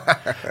seminar.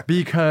 Yes.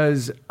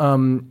 Because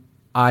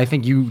I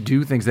think you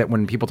do things that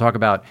when people talk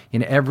about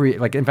in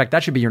fact,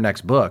 that should be your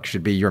next book,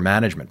 should be your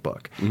management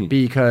book. Mm-hmm.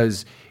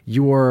 Because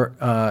you're,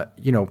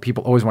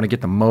 people always want to get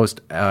the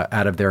most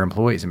out of their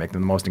employees and make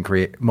them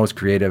the most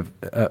creative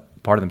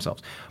part of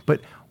themselves.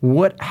 But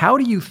how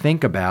do you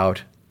think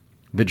about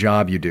the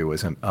job you do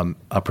as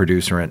a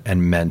producer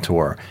and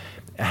mentor?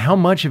 How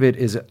much of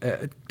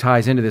it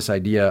ties into this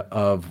idea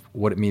of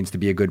what it means to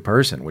be a good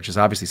person, which is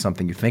obviously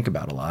something you think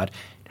about a lot?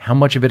 How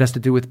much of it has to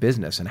do with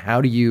business, and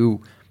how do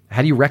you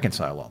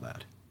reconcile all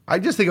that? I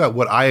just think about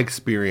what I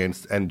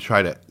experienced and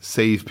try to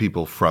save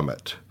people from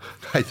it.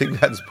 I think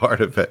that's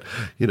part of it.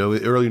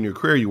 Early in your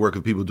career, you work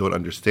with people who don't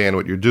understand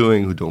what you're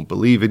doing, who don't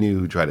believe in you,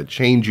 who try to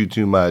change you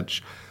too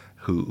much,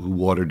 who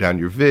water down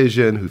your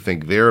vision, who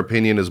think their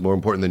opinion is more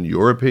important than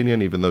your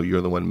opinion, even though you're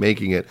the one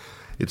making it.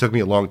 It took me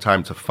a long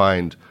time to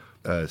find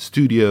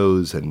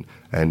studios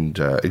and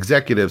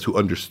executives who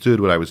understood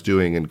what I was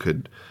doing and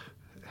could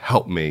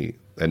help me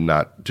and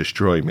not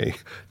destroy me.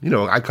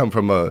 I come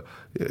from a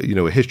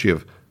history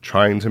of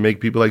trying to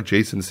make people like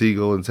Jason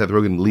Segel and Seth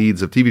Rogen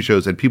leads of TV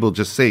shows and people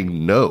just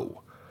saying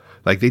no.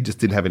 They just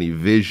didn't have any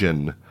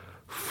vision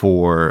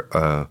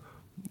for,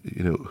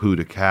 who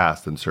to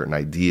cast and certain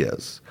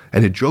ideas.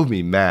 And it drove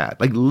me mad,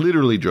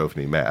 literally drove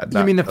me mad.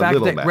 You mean the fact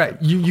that,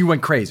 right, you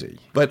went crazy.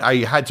 But I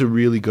had to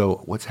really go,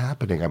 what's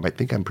happening? I might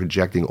think I'm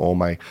projecting all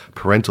my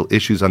parental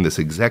issues on this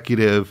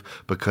executive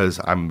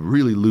because I'm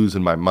really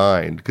losing my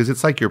mind. Because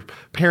it's like your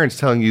parents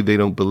telling you they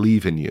don't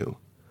believe in you.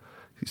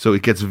 So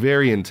it gets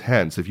very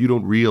intense if you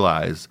don't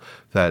realize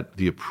that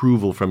the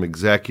approval from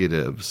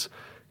executives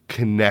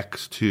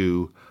connects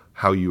to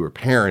how you were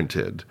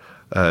parented.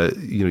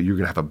 You're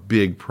going to have a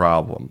big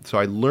problem. So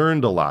I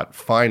learned a lot,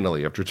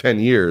 finally, after 10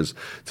 years,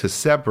 to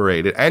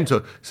separate it and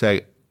to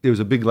say, it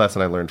was a big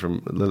lesson I learned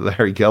from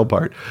Larry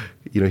Gelbart.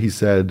 He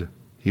said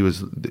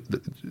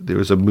there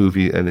was a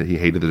movie and he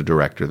hated the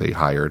director they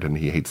hired and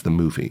he hates the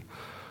movie.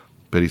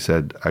 But he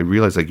said, I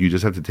realized you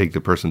just have to take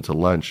the person to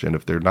lunch, and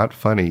if they're not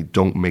funny,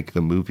 don't make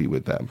the movie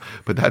with them.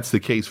 But that's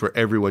the case for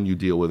everyone you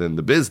deal with in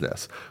the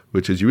business,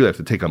 which is you really have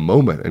to take a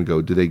moment and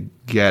go, do they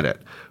get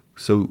it?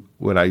 So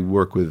when I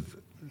work with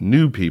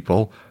new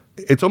people,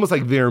 it's almost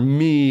like they're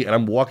me, and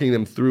I'm walking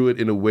them through it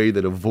in a way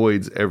that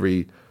avoids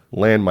every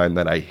landmine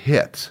that I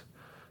hit.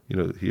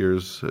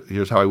 Here's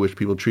how I wish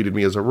people treated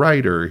me as a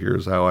writer.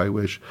 Here's how I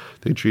wish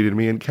they treated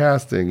me in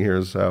casting.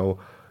 Here's how,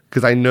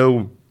 because I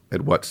know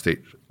at what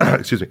stage,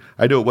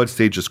 I know at what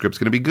stage the script's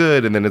going to be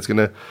good, and then it's going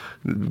to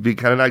be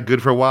kind of not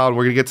good for a while, and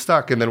we're going to get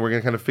stuck, and then we're going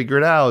to kind of figure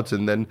it out,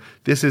 and then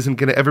this isn't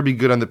going to ever be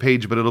good on the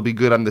page, but it'll be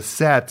good on the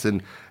set,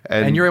 and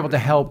you're able to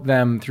help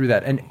them through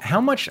that. And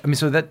how much?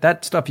 So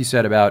that stuff you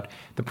said about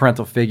the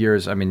parental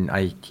figures, I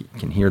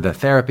can hear the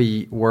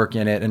therapy work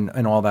in it,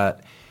 and all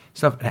that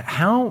stuff.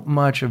 How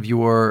much of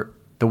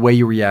the way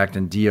you react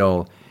and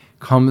deal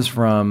comes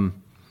from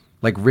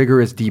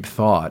rigorous deep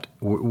thought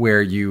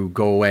where you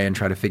go away and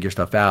try to figure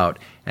stuff out,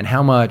 and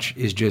how much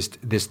is just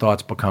this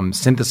thought's become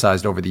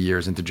synthesized over the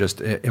years into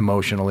just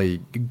emotionally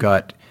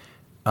gut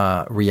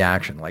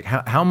reaction?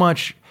 How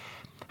much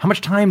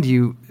time do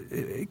you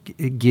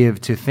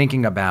give to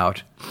thinking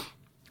about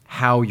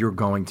how you're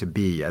going to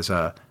be as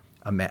a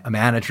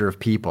manager of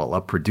people,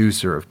 a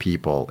producer of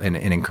people, an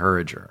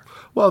encourager?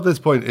 Well, at this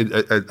point,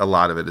 a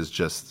lot of it is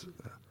just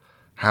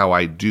how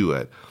I do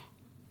it.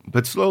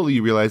 But slowly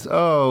you realize,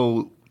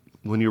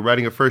 when you're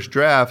writing a first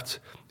draft,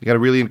 you got to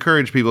really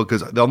encourage people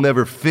because they'll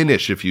never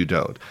finish if you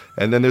don't.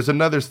 And then there's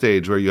another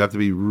stage where you have to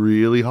be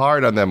really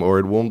hard on them or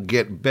it won't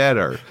get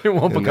better. It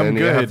won't become good. And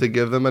then you have to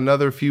give them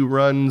another few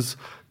runs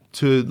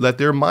to let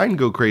their mind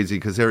go crazy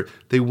because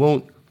they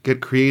won't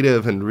get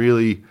creative and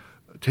really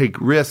take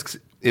risks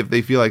if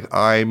they feel like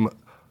I'm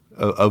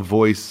a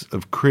voice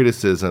of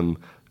criticism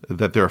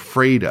that they're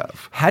afraid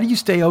of. How do you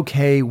stay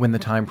okay when the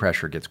time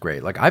pressure gets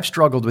great? Like I've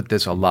struggled with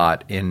this a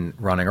lot in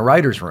running a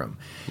writer's room.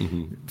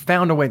 Mm-hmm.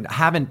 Found a way.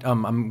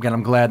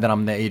 I'm glad that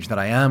I'm the age that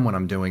I am when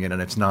I'm doing it,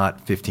 and it's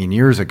not 15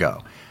 years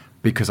ago,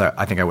 because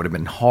I think I would have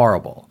been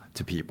horrible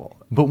to people.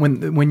 But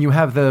when you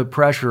have the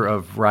pressure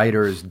of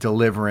writers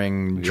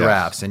delivering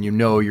drafts, and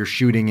you're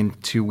shooting in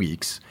 2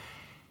 weeks,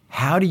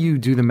 how do you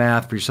do the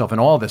math for yourself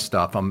and all this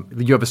stuff?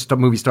 You have a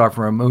movie star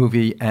for a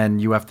movie,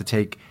 and you have to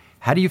take.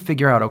 How do you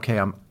figure out? Okay,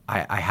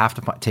 I have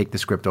to take the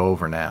script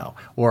over now,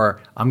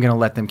 or I'm going to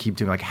let them keep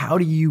doing. Like, how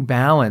do you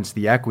balance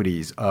the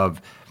equities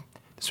of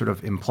sort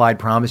of implied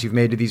promise you've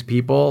made to these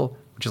people,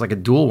 which is like a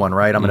dual one,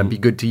 right? I'm going to be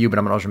good to you, but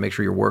I'm going to also make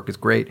sure your work is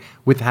great,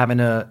 with having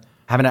to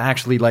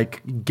actually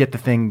like get the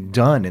thing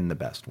done in the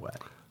best way.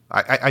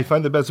 I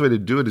find the best way to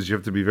do it is you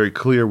have to be very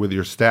clear with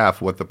your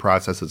staff what the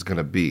process is going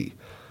to be,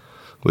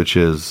 which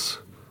is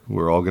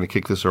we're all going to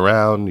kick this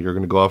around. You're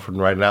going to go off and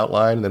write an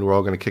outline, and then we're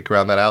all going to kick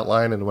around that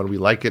outline, and when we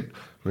like it,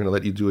 we're going to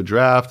let you do a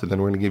draft, and then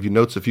we're going to give you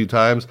notes a few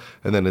times,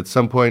 and then at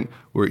some point,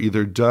 we're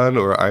either done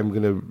or I'm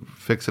going to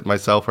fix it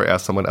myself or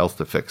ask someone else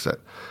to fix it.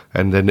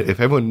 And then if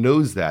everyone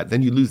knows that,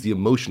 then you lose the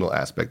emotional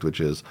aspect, which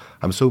is,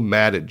 I'm so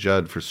mad at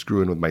Judd for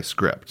screwing with my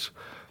script.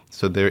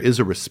 So there is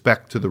a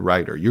respect to the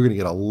writer. You're going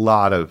to get a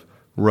lot of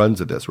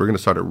runs of this. We're going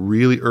to start it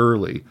really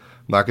early.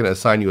 I'm not going to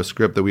assign you a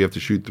script that we have to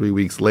shoot 3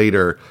 weeks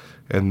later,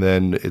 and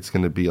then it's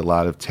going to be a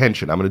lot of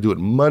tension. I'm going to do it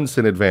months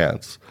in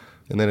advance.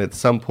 And then at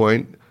some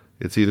point,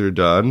 it's either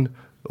done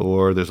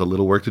or there's a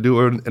little work to do.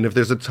 And if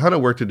there's a ton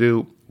of work to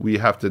do, we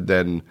have to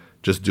then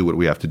just do what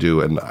we have to do,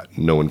 and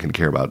no one can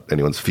care about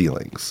anyone's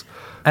feelings.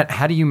 And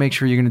how do you make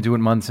sure you're going to do it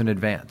months in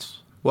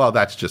advance? Well,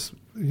 that's just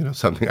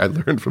something I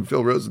learned from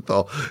Phil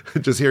Rosenthal,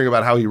 just hearing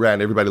about how he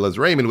ran Everybody Loves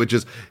Raymond, which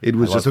is it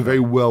was just a very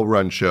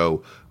well-run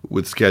show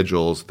with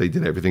schedules. They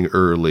did everything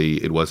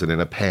early. It wasn't in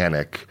a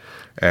panic.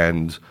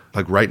 And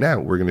like right now,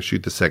 we're going to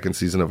shoot the second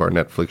season of our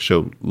Netflix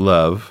show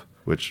Love,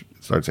 which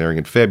starts airing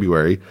in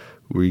February.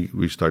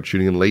 We start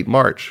shooting in late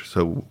March,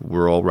 so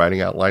we're all writing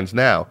outlines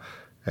now.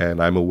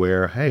 And I'm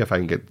aware, hey, if I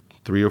can get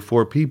 3 or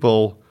 4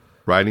 people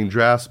writing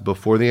drafts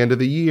before the end of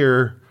the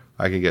year,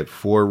 I can get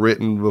 4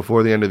 written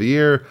before the end of the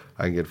year,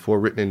 I can get 4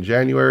 written in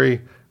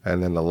January,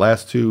 and then the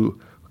last 2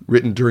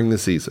 written during the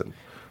season.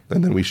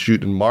 And then we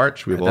shoot in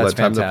March. We have all that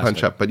time to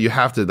punch up. But you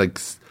have to, like,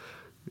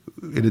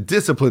 in a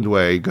disciplined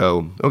way,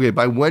 go, okay,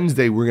 by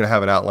Wednesday, we're going to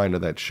have an outline of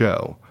that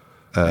show.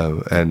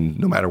 And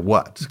no matter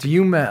what.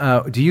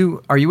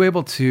 Are you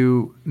able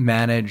to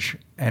manage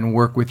and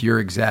work with your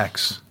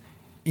execs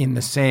in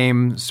the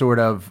same sort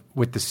of,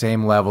 with the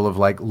same level of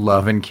like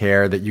love and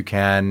care that you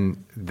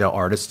can the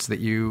artists that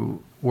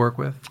you work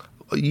with?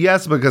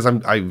 Yes, because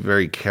I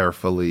very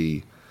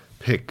carefully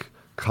pick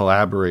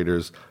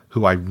collaborators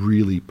who I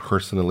really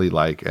personally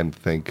like and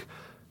think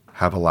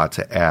have a lot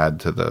to add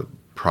to the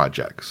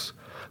projects.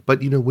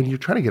 But when you're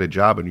trying to get a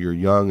job and you're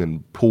young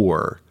and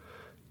poor,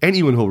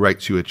 anyone who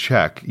writes you a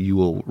check, you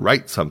will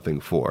write something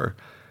for.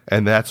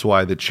 And that's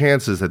why the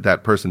chances that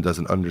that person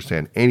doesn't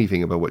understand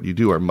anything about what you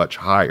do are much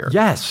higher.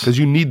 Yes. Because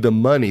you need the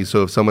money.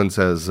 So if someone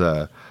says,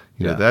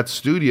 that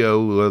studio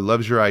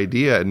loves your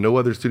idea and no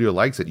other studio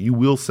likes it, you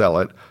will sell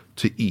it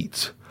to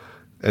eat.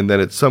 And then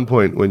at some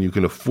point when you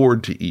can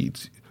afford to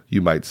eat,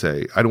 you might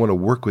say, I don't want to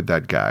work with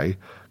that guy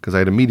because I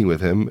had a meeting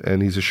with him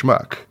and he's a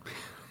schmuck.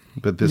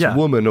 But this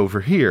woman over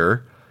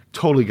here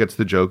totally gets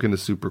the joke and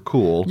is super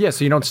cool. Yeah,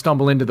 so you don't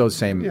stumble into those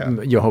same.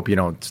 Yeah. You hope you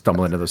don't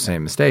stumble into those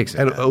same mistakes.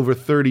 And over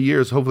 30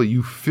 years, hopefully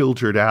you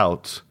filtered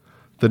out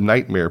the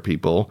nightmare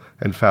people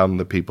and found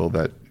the people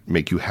that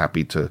make you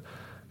happy to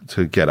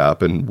get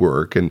up and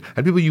work, and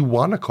people you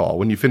want to call.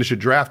 When you finish a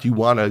draft, you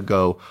want to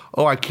go,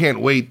 oh, I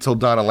can't wait till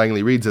Donna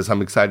Langley reads this.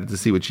 I'm excited to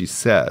see what she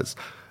says.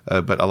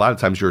 But a lot of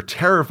times you're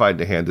terrified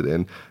to hand it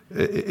in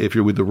if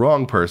you're with the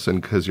wrong person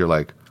because you're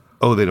like,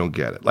 oh, they don't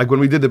get it. Like when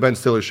we did the Ben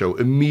Stiller show,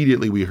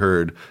 immediately we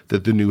heard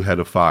that the new head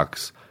of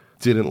Fox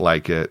didn't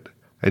like it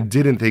and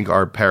didn't think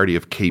our parody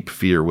of Cape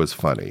Fear was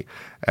funny.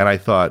 And I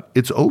thought,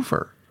 it's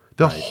over.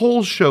 The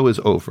whole show is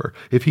over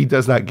if he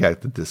does not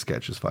get that this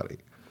sketch is funny.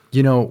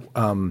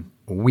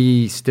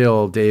 We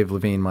still, Dave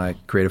Levine, my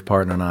creative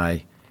partner, and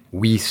I,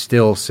 we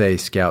still say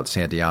Scout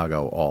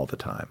Santiago all the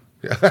time.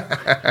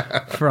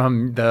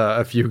 From the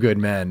A Few Good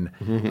Men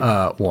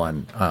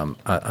one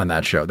on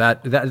that show.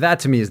 That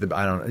to me is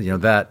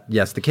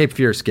yes, the Cape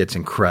Fear skit's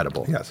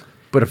incredible. Yes.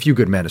 But A Few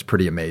Good Men is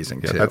pretty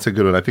amazing too. That's a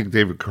good one. I think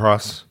David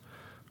Cross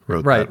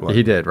wrote Right, that one.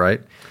 he did,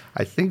 right?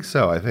 I think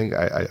so. I think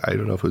I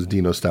don't know if it was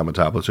Dino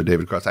Stamatopoulos or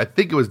David Cross. I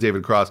think it was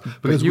David Cross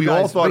because we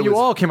all thought you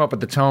all came up with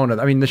the tone of.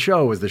 I mean, the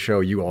show was the show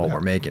you all were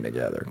making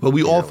together. But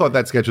we all thought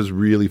that sketch was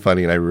really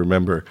funny, and I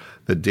remember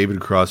that David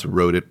Cross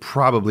wrote it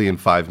probably in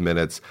 5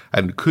 minutes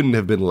and couldn't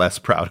have been less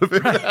proud of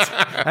it.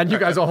 And you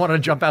guys all wanted to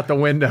jump out the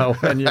window.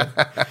 And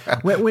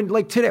when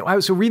like today, I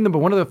was reading the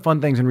book. One of the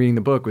fun things in reading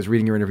the book was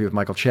reading your interview with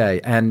Michael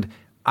Che, and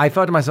I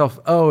thought to myself,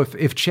 oh,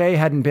 if Che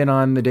hadn't been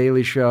on The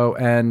Daily Show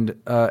and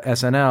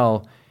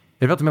SNL.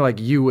 It felt to me like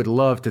you would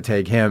love to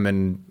take him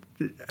and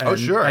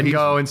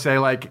go and say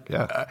like,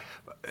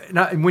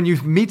 when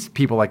you meet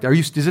people like that,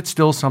 is it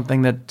still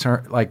something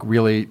that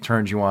really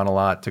turns you on a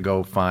lot to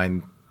go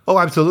find? Oh,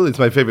 absolutely. It's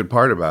my favorite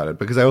part about it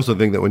because I also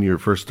think that when you're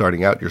first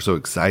starting out, you're so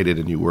excited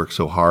and you work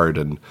so hard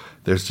and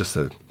there's just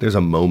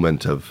a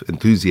moment of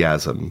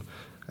enthusiasm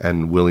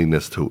and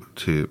willingness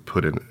to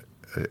put in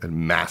a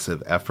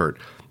massive effort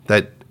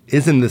that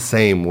isn't the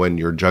same when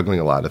you're juggling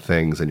a lot of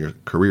things and your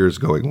career is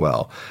going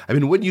well. I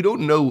mean, when you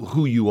don't know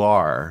who you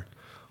are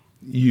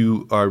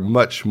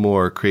much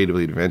more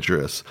creatively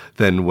adventurous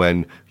than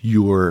when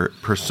your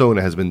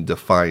persona has been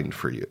defined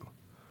for you.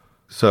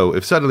 So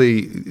if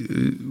suddenly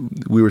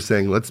we were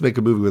saying, let's make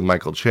a movie with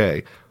Michael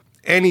Che,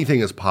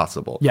 anything is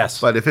possible.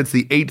 Yes. But if it's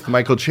the 8th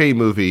Michael Che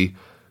movie,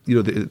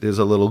 there's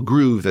a little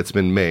groove that's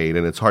been made,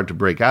 and it's hard to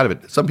break out of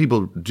it. Some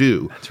people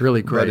do. It's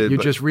really great. You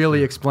just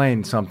really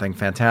explained something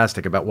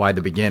fantastic about why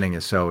the beginning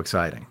is so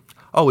exciting.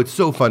 Oh, it's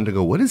so fun to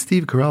go, what is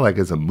Steve Carell like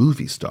as a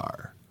movie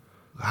star?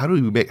 How do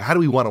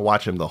we want to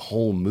watch him the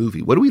whole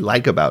movie? What do we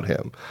like about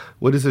him?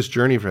 What is this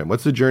journey for him?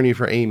 What's the journey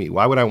for Amy?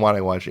 Why would I want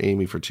to watch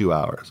Amy for 2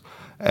 hours?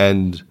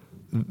 And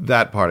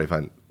that part I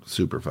find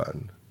super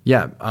fun.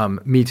 Yeah,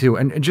 me too.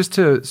 And just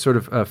to sort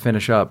of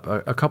finish up,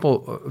 a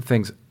couple of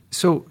things.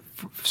 So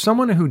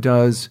someone who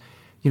does,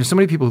 so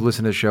many people who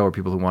listen to the show are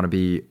people who want to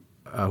be,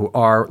 who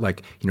are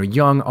like,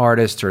 young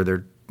artists, or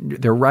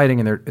they're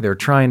writing and they're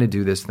trying to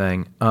do this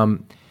thing.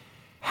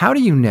 How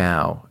do you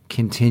now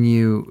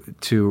continue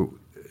to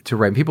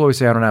write? People always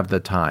say, I don't have the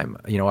time,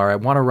 or I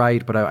want to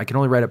write, but I can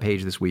only write a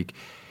page this week.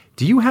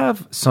 Do you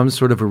have some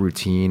sort of a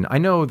routine? I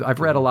know I've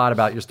read a lot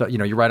about your stuff. You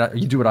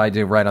do what I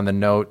do, write on the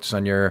notes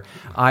on your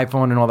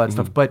iPhone and all that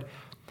stuff. But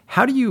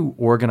how do you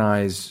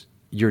organize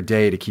your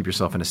day to keep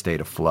yourself in a state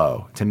of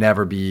flow, to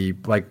never be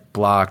like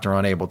blocked or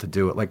unable to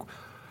do it? Like,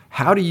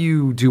 how do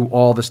you do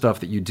all the stuff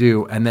that you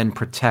do and then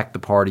protect the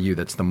part of you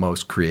that's the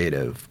most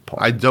creative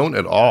part? I don't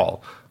at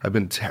all. I've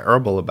been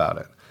terrible about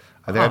it.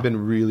 I think I've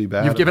been really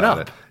bad. You've given about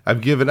up. it.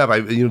 I've given up.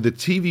 The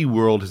TV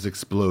world has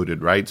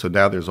exploded, right? So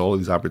now there's all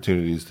these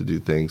opportunities to do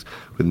things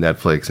with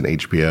Netflix and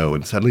HBO,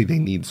 and suddenly they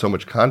need so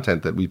much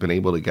content that we've been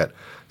able to get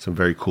some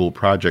very cool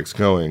projects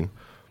going.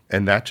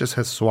 And that just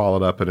has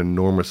swallowed up an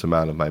enormous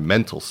amount of my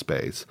mental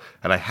space.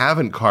 And I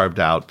haven't carved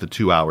out the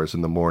 2 hours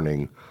in the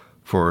morning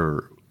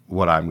for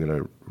what I'm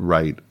going to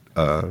write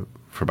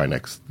for my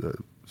next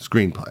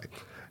screenplay.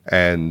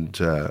 And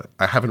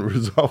I haven't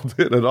resolved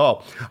it at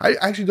all. I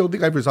actually don't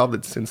think I've resolved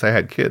it since I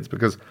had kids,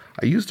 because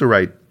I used to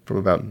write from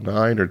about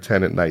 9 or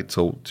 10 at night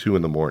till 2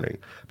 in the morning.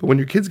 But when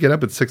your kids get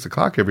up at 6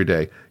 o'clock every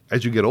day,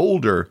 as you get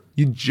older,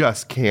 you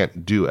just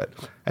can't do it.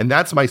 And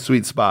that's my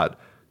sweet spot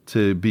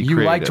to be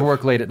creative. You like to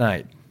work late at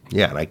night.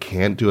 Yeah, and I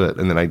can't do it,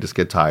 and then I just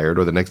get tired,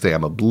 or the next day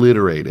I'm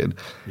obliterated.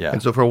 Yeah.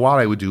 And so for a while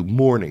I would do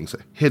mornings,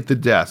 hit the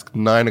desk,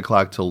 9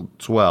 o'clock till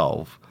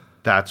 12.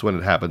 That's when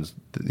it happens.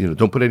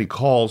 Don't put any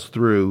calls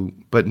through,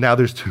 but now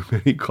there's too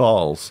many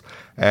calls.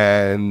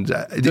 And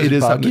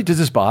Does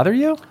this bother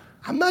you?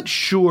 I'm not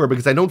sure,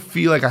 because I don't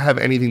feel like I have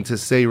anything to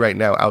say right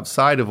now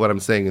outside of what I'm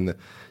saying in the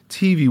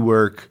TV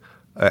work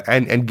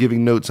and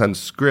giving notes on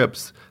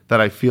scripts that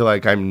I feel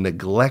like I'm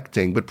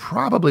neglecting. But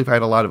probably if I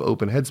had a lot of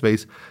open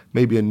headspace,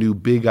 maybe a new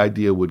big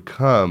idea would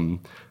come.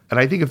 And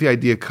I think if the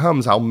idea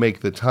comes, I'll make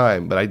the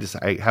time. But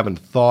I haven't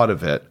thought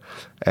of it.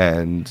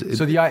 And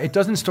so it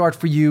doesn't start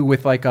for you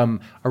with like a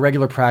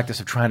regular practice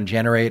of trying to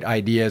generate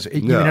ideas.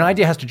 An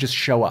idea has to just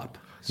show up.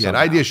 Yeah, an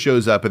idea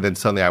shows up, and then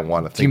suddenly I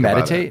want to think about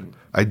it. Do you meditate?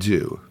 I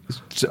do.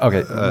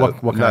 Okay,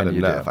 what kind do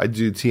you enough. do? I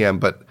do TM,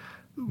 but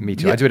Me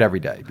too. I do it every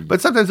day.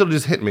 But sometimes it'll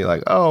just hit me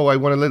like, oh,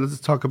 let's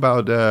talk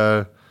about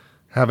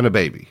having a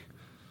baby.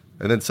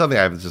 And then suddenly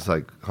I have just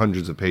like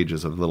hundreds of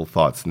pages of little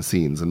thoughts and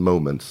scenes and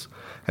moments.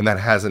 And that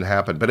hasn't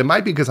happened. But it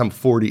might be because I'm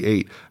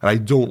 48 and I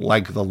don't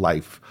like the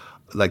life.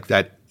 Like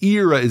that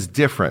era is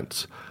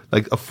different.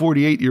 Like a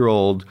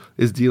 48-year-old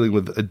is dealing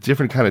with a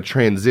different kind of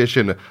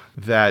transition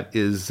that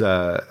is,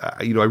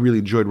 I really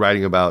enjoyed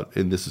writing about,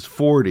 and this is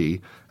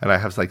 40, and I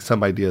have like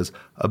some ideas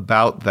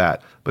about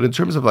that. But in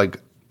terms of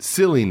like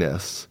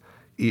silliness,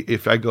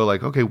 if I go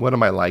like, okay, what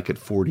am I like at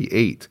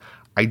 48?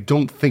 I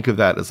don't think of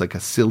that as like a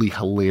silly,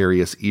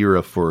 hilarious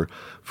era for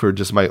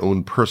just my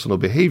own personal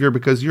behavior,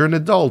 because you're an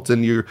adult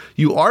and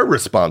you are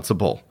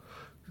responsible.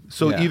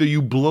 So either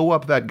you blow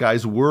up that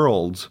guy's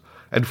world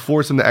and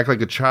force him to act like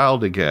a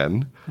child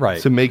again,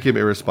 right, to make him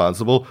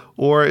irresponsible,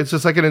 or it's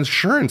just like an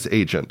insurance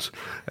agent.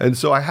 And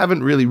so I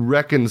haven't really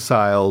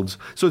reconciled.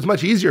 So it's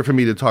much easier for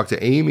me to talk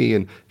to Amy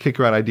and kick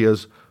around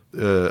ideas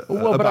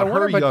but I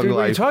wonder, young what you're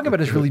life. talking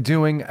about is really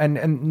doing,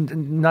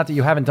 and not that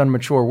you haven't done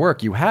mature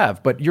work, you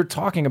have, but you're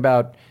talking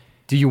about,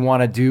 do you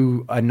want to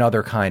do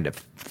another kind of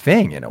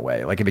thing in a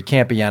way? Like if it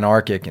can't be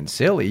anarchic and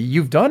silly,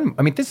 you've done,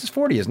 I mean, This Is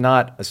 40 is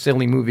not a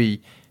silly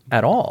movie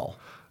at all.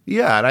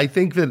 Yeah, and I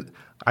think that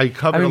I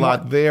covered a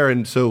lot there,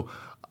 and so,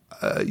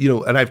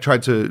 and I've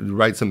tried to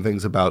write some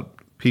things about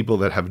people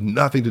that have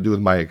nothing to do with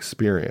my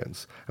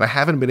experience, and I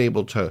haven't been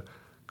able to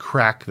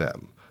crack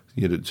them,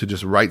 to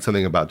just write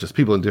something about just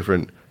people in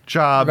different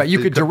jobs. Right, you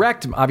could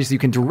direct, obviously you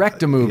can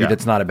direct a movie Yeah.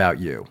 that's not about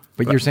you,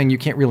 but you're saying you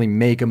can't really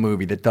make a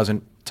movie that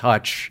doesn't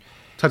touch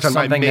on my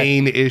something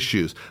main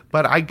issues.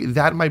 But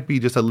that might be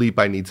just a leap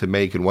I need to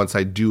make, and once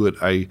I do it,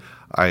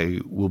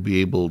 I will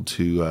be able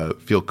to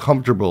feel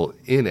comfortable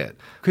in it.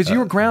 Because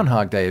your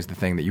Groundhog Day is the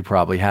thing that you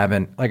probably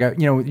haven't, like,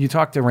 you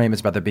talked to Ramis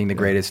about that being the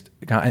greatest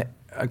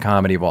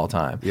comedy of all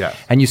time. Yeah.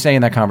 And you say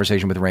in that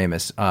conversation with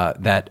Ramis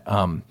that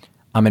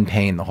I'm in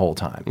pain the whole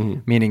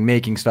time, meaning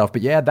making stuff.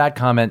 But you add that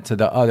comment to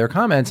the other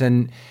comments,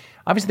 and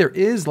obviously there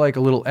is like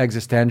a little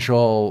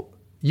existential.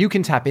 You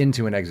can tap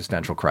into an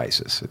existential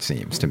crisis, it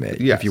seems to me,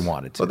 if you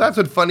wanted to. Well, that's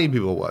what Funny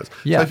People was.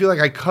 Yeah. So I feel like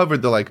I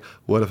covered the, like,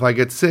 what if I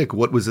get sick?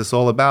 What was this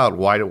all about?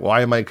 Why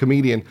am I a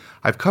comedian?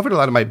 I've covered a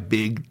lot of my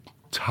big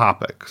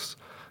topics.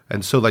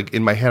 And so, like,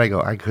 in my head, I go,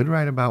 I could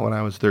write about when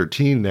I was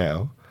 13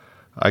 now.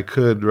 I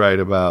could write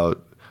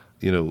about,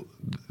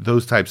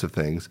 those types of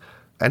things.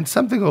 And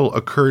something will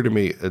occur to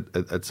me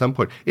at some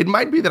point. It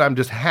might be that I'm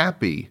just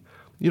happy.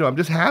 I'm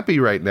just happy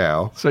right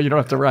now. So you don't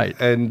have to write.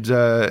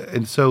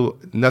 And so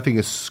nothing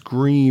is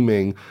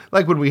screaming.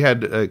 Like when we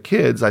had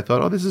kids, I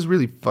thought, this is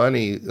really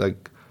funny,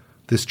 like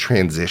this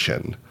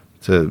transition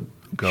to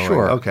going,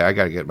 okay, I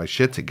got to get my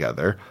shit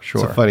together.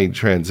 Sure. It's a funny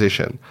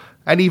transition.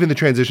 And even the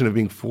transition of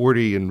being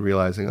 40 and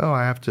realizing,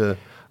 I have to,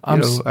 I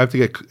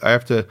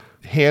have to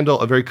handle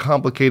a very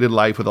complicated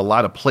life with a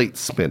lot of plates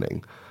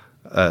spinning.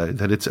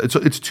 That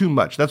it's too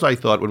much. That's what I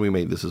thought when we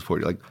made This Is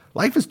 40. Like,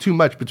 life is too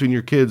much between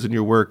your kids and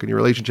your work and your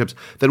relationships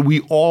that we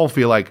all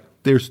feel like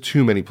there's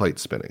too many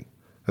plates spinning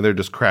and they're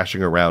just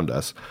crashing around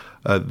us.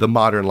 The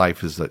modern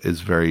life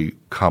is very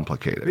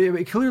complicated.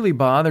 It clearly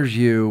bothers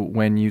you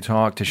when you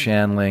talk to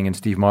Shandling and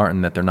Steve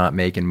Martin that they're not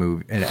making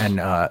movies,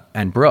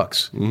 and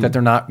Brooks, that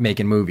they're not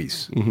making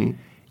movies. Mm-hmm.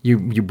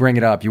 You bring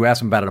it up. You ask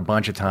them about it a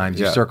bunch of times.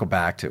 You circle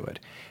back to it,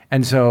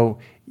 and so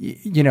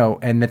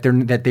and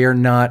that they're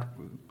not.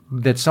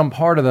 That some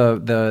part of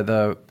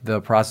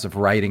the process of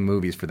writing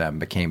movies for them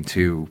became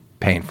too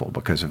painful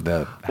because of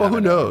the. Well, who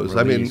knows?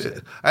 I mean,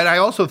 and I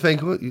also think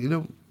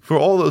for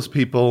all those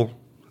people,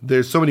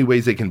 there's so many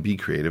ways they can be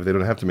creative. They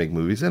don't have to make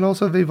movies, and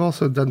also they've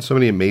also done so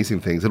many amazing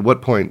things. At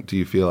what point do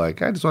you feel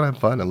like I just want to have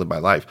fun and live my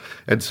life?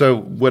 And so,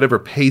 whatever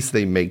pace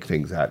they make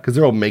things at, because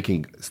they're all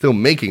still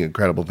making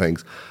incredible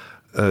things.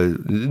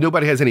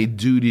 Nobody has any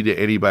duty to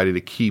anybody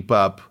to keep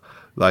up,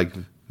 like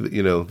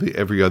the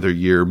every other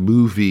year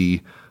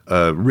movie.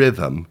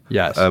 Rhythm.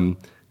 Yes. I'm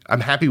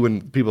happy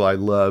when people I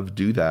love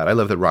do that. I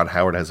love that Ron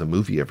Howard has a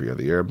movie every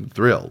other year. I'm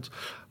thrilled.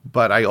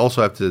 But I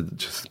also have to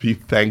just be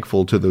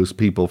thankful to those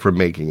people for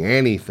making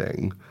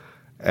anything.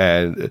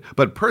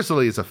 But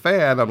personally, as a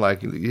fan, I'm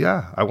like,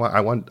 yeah,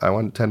 I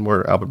want 10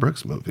 more Albert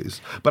Brooks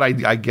movies. But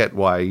I get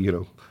why,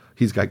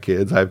 he's got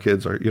kids, I have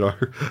kids, or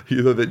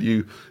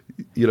that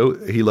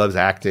he loves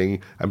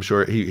acting. I'm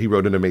sure he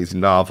wrote an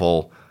amazing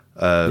novel.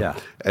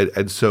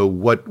 And so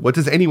what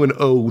does anyone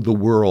owe the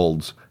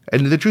world?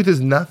 And the truth is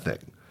nothing,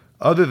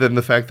 other than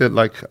the fact that,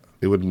 like,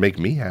 it would make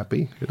me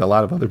happy and a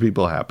lot of other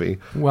people happy.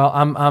 Well,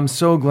 I'm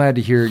so glad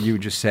to hear you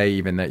just say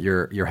even that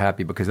you're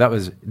happy, because that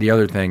was the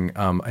other thing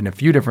in a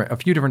few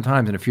different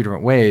times in a few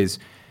different ways.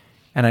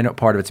 And I know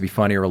part of it to be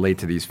funny or relate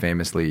to these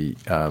famously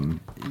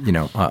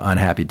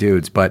unhappy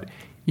dudes, but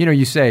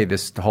you say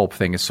the whole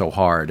thing is so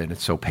hard and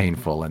it's so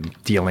painful, and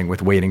dealing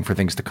with waiting for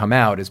things to come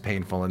out is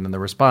painful, and then the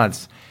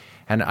response.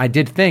 And I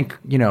did think,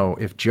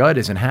 if Judd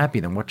isn't happy,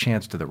 then what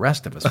chance do the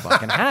rest of us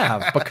fucking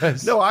have?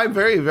 Because no, I'm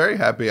very, very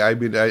happy. I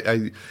mean,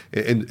 I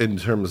in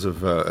terms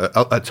of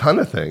a ton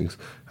of things.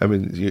 I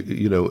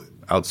mean,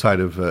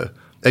 outside of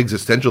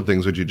existential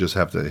things, which you just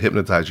have to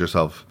hypnotize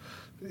yourself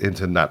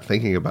into not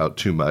thinking about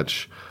too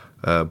much.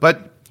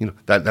 But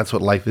that's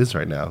what life is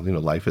right now.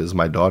 Life is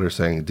my daughter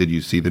saying, "Did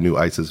you see the new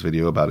ISIS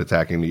video about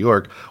attacking New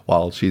York?"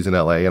 While she's in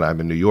LA and I'm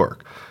in New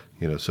York.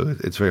 So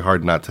it's very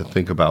hard not to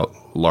think about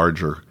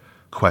larger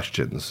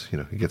questions.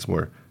 It gets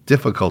more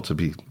difficult to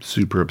be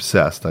super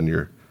obsessed on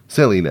your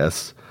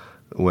silliness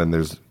when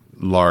there's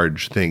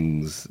large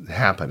things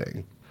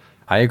happening.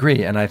 I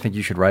agree, and I think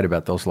you should write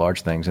about those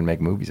large things and make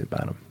movies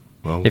about them.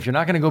 Well, if you're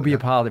not going to go be a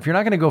politician, if you're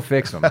not going to go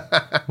fix them,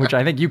 which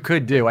I think you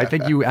could do, I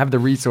think you have the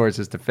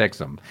resources to fix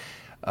them,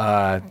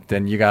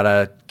 then you got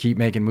to keep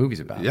making movies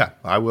about them. Yeah,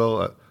 I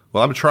will.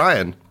 Well, I'm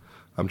trying.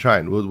 I'm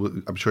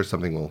sure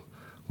something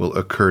will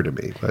occur to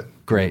me. But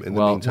great.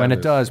 Well, when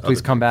it does,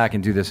 please come back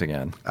and do this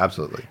again.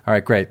 Absolutely. All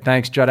right, great.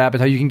 Thanks, Judd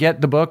Apatow. You can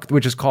get the book,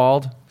 which is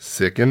called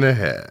Sick in the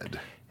Head.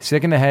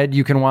 Sick in the Head.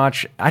 You can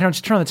watch,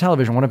 just turn on the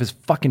television. One of his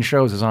fucking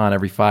shows is on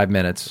every 5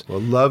 minutes. Well,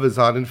 Love is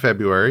on in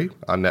February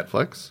on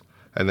Netflix.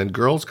 And then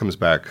Girls comes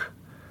back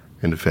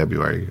in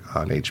February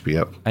on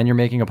HBO. And you're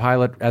making a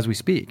pilot as we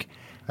speak.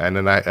 And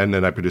then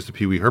I produced a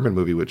Pee Wee Herman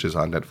movie, which is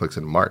on Netflix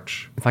in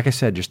March. Like I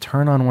said, just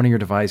turn on one of your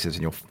devices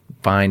and you'll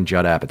find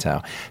Judd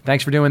Apatow.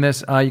 Thanks for doing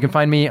this. You can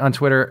find me on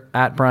Twitter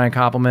at Brian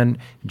Koppelman.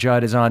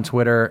 Judd is on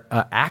Twitter,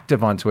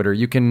 active on Twitter.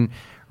 You can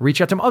reach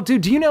out to him. Oh,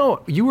 dude, do you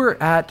know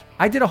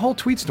I did a whole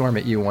tweet storm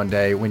at you one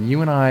day when you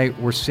and I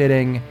were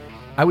sitting.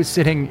 I was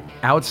sitting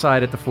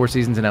outside at the Four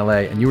Seasons in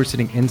LA and you were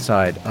sitting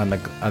inside on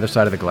the other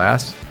side of the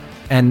glass.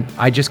 And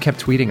I just kept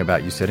tweeting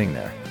about you sitting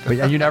there. But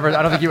I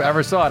don't think you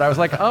ever saw it. I was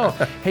like, oh,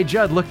 hey,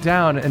 Judd, look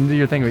down and do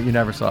your thing, but you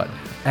never saw it.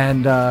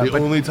 And the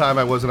only time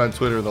I wasn't on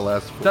Twitter in the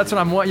last 4 That's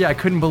what I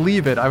couldn't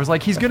believe it. I was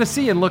like, he's going to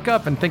see and look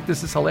up and think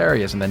this is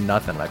hilarious. And then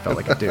nothing. I felt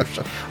like a douche.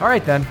 All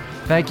right, then.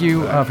 Thank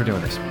you for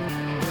doing this.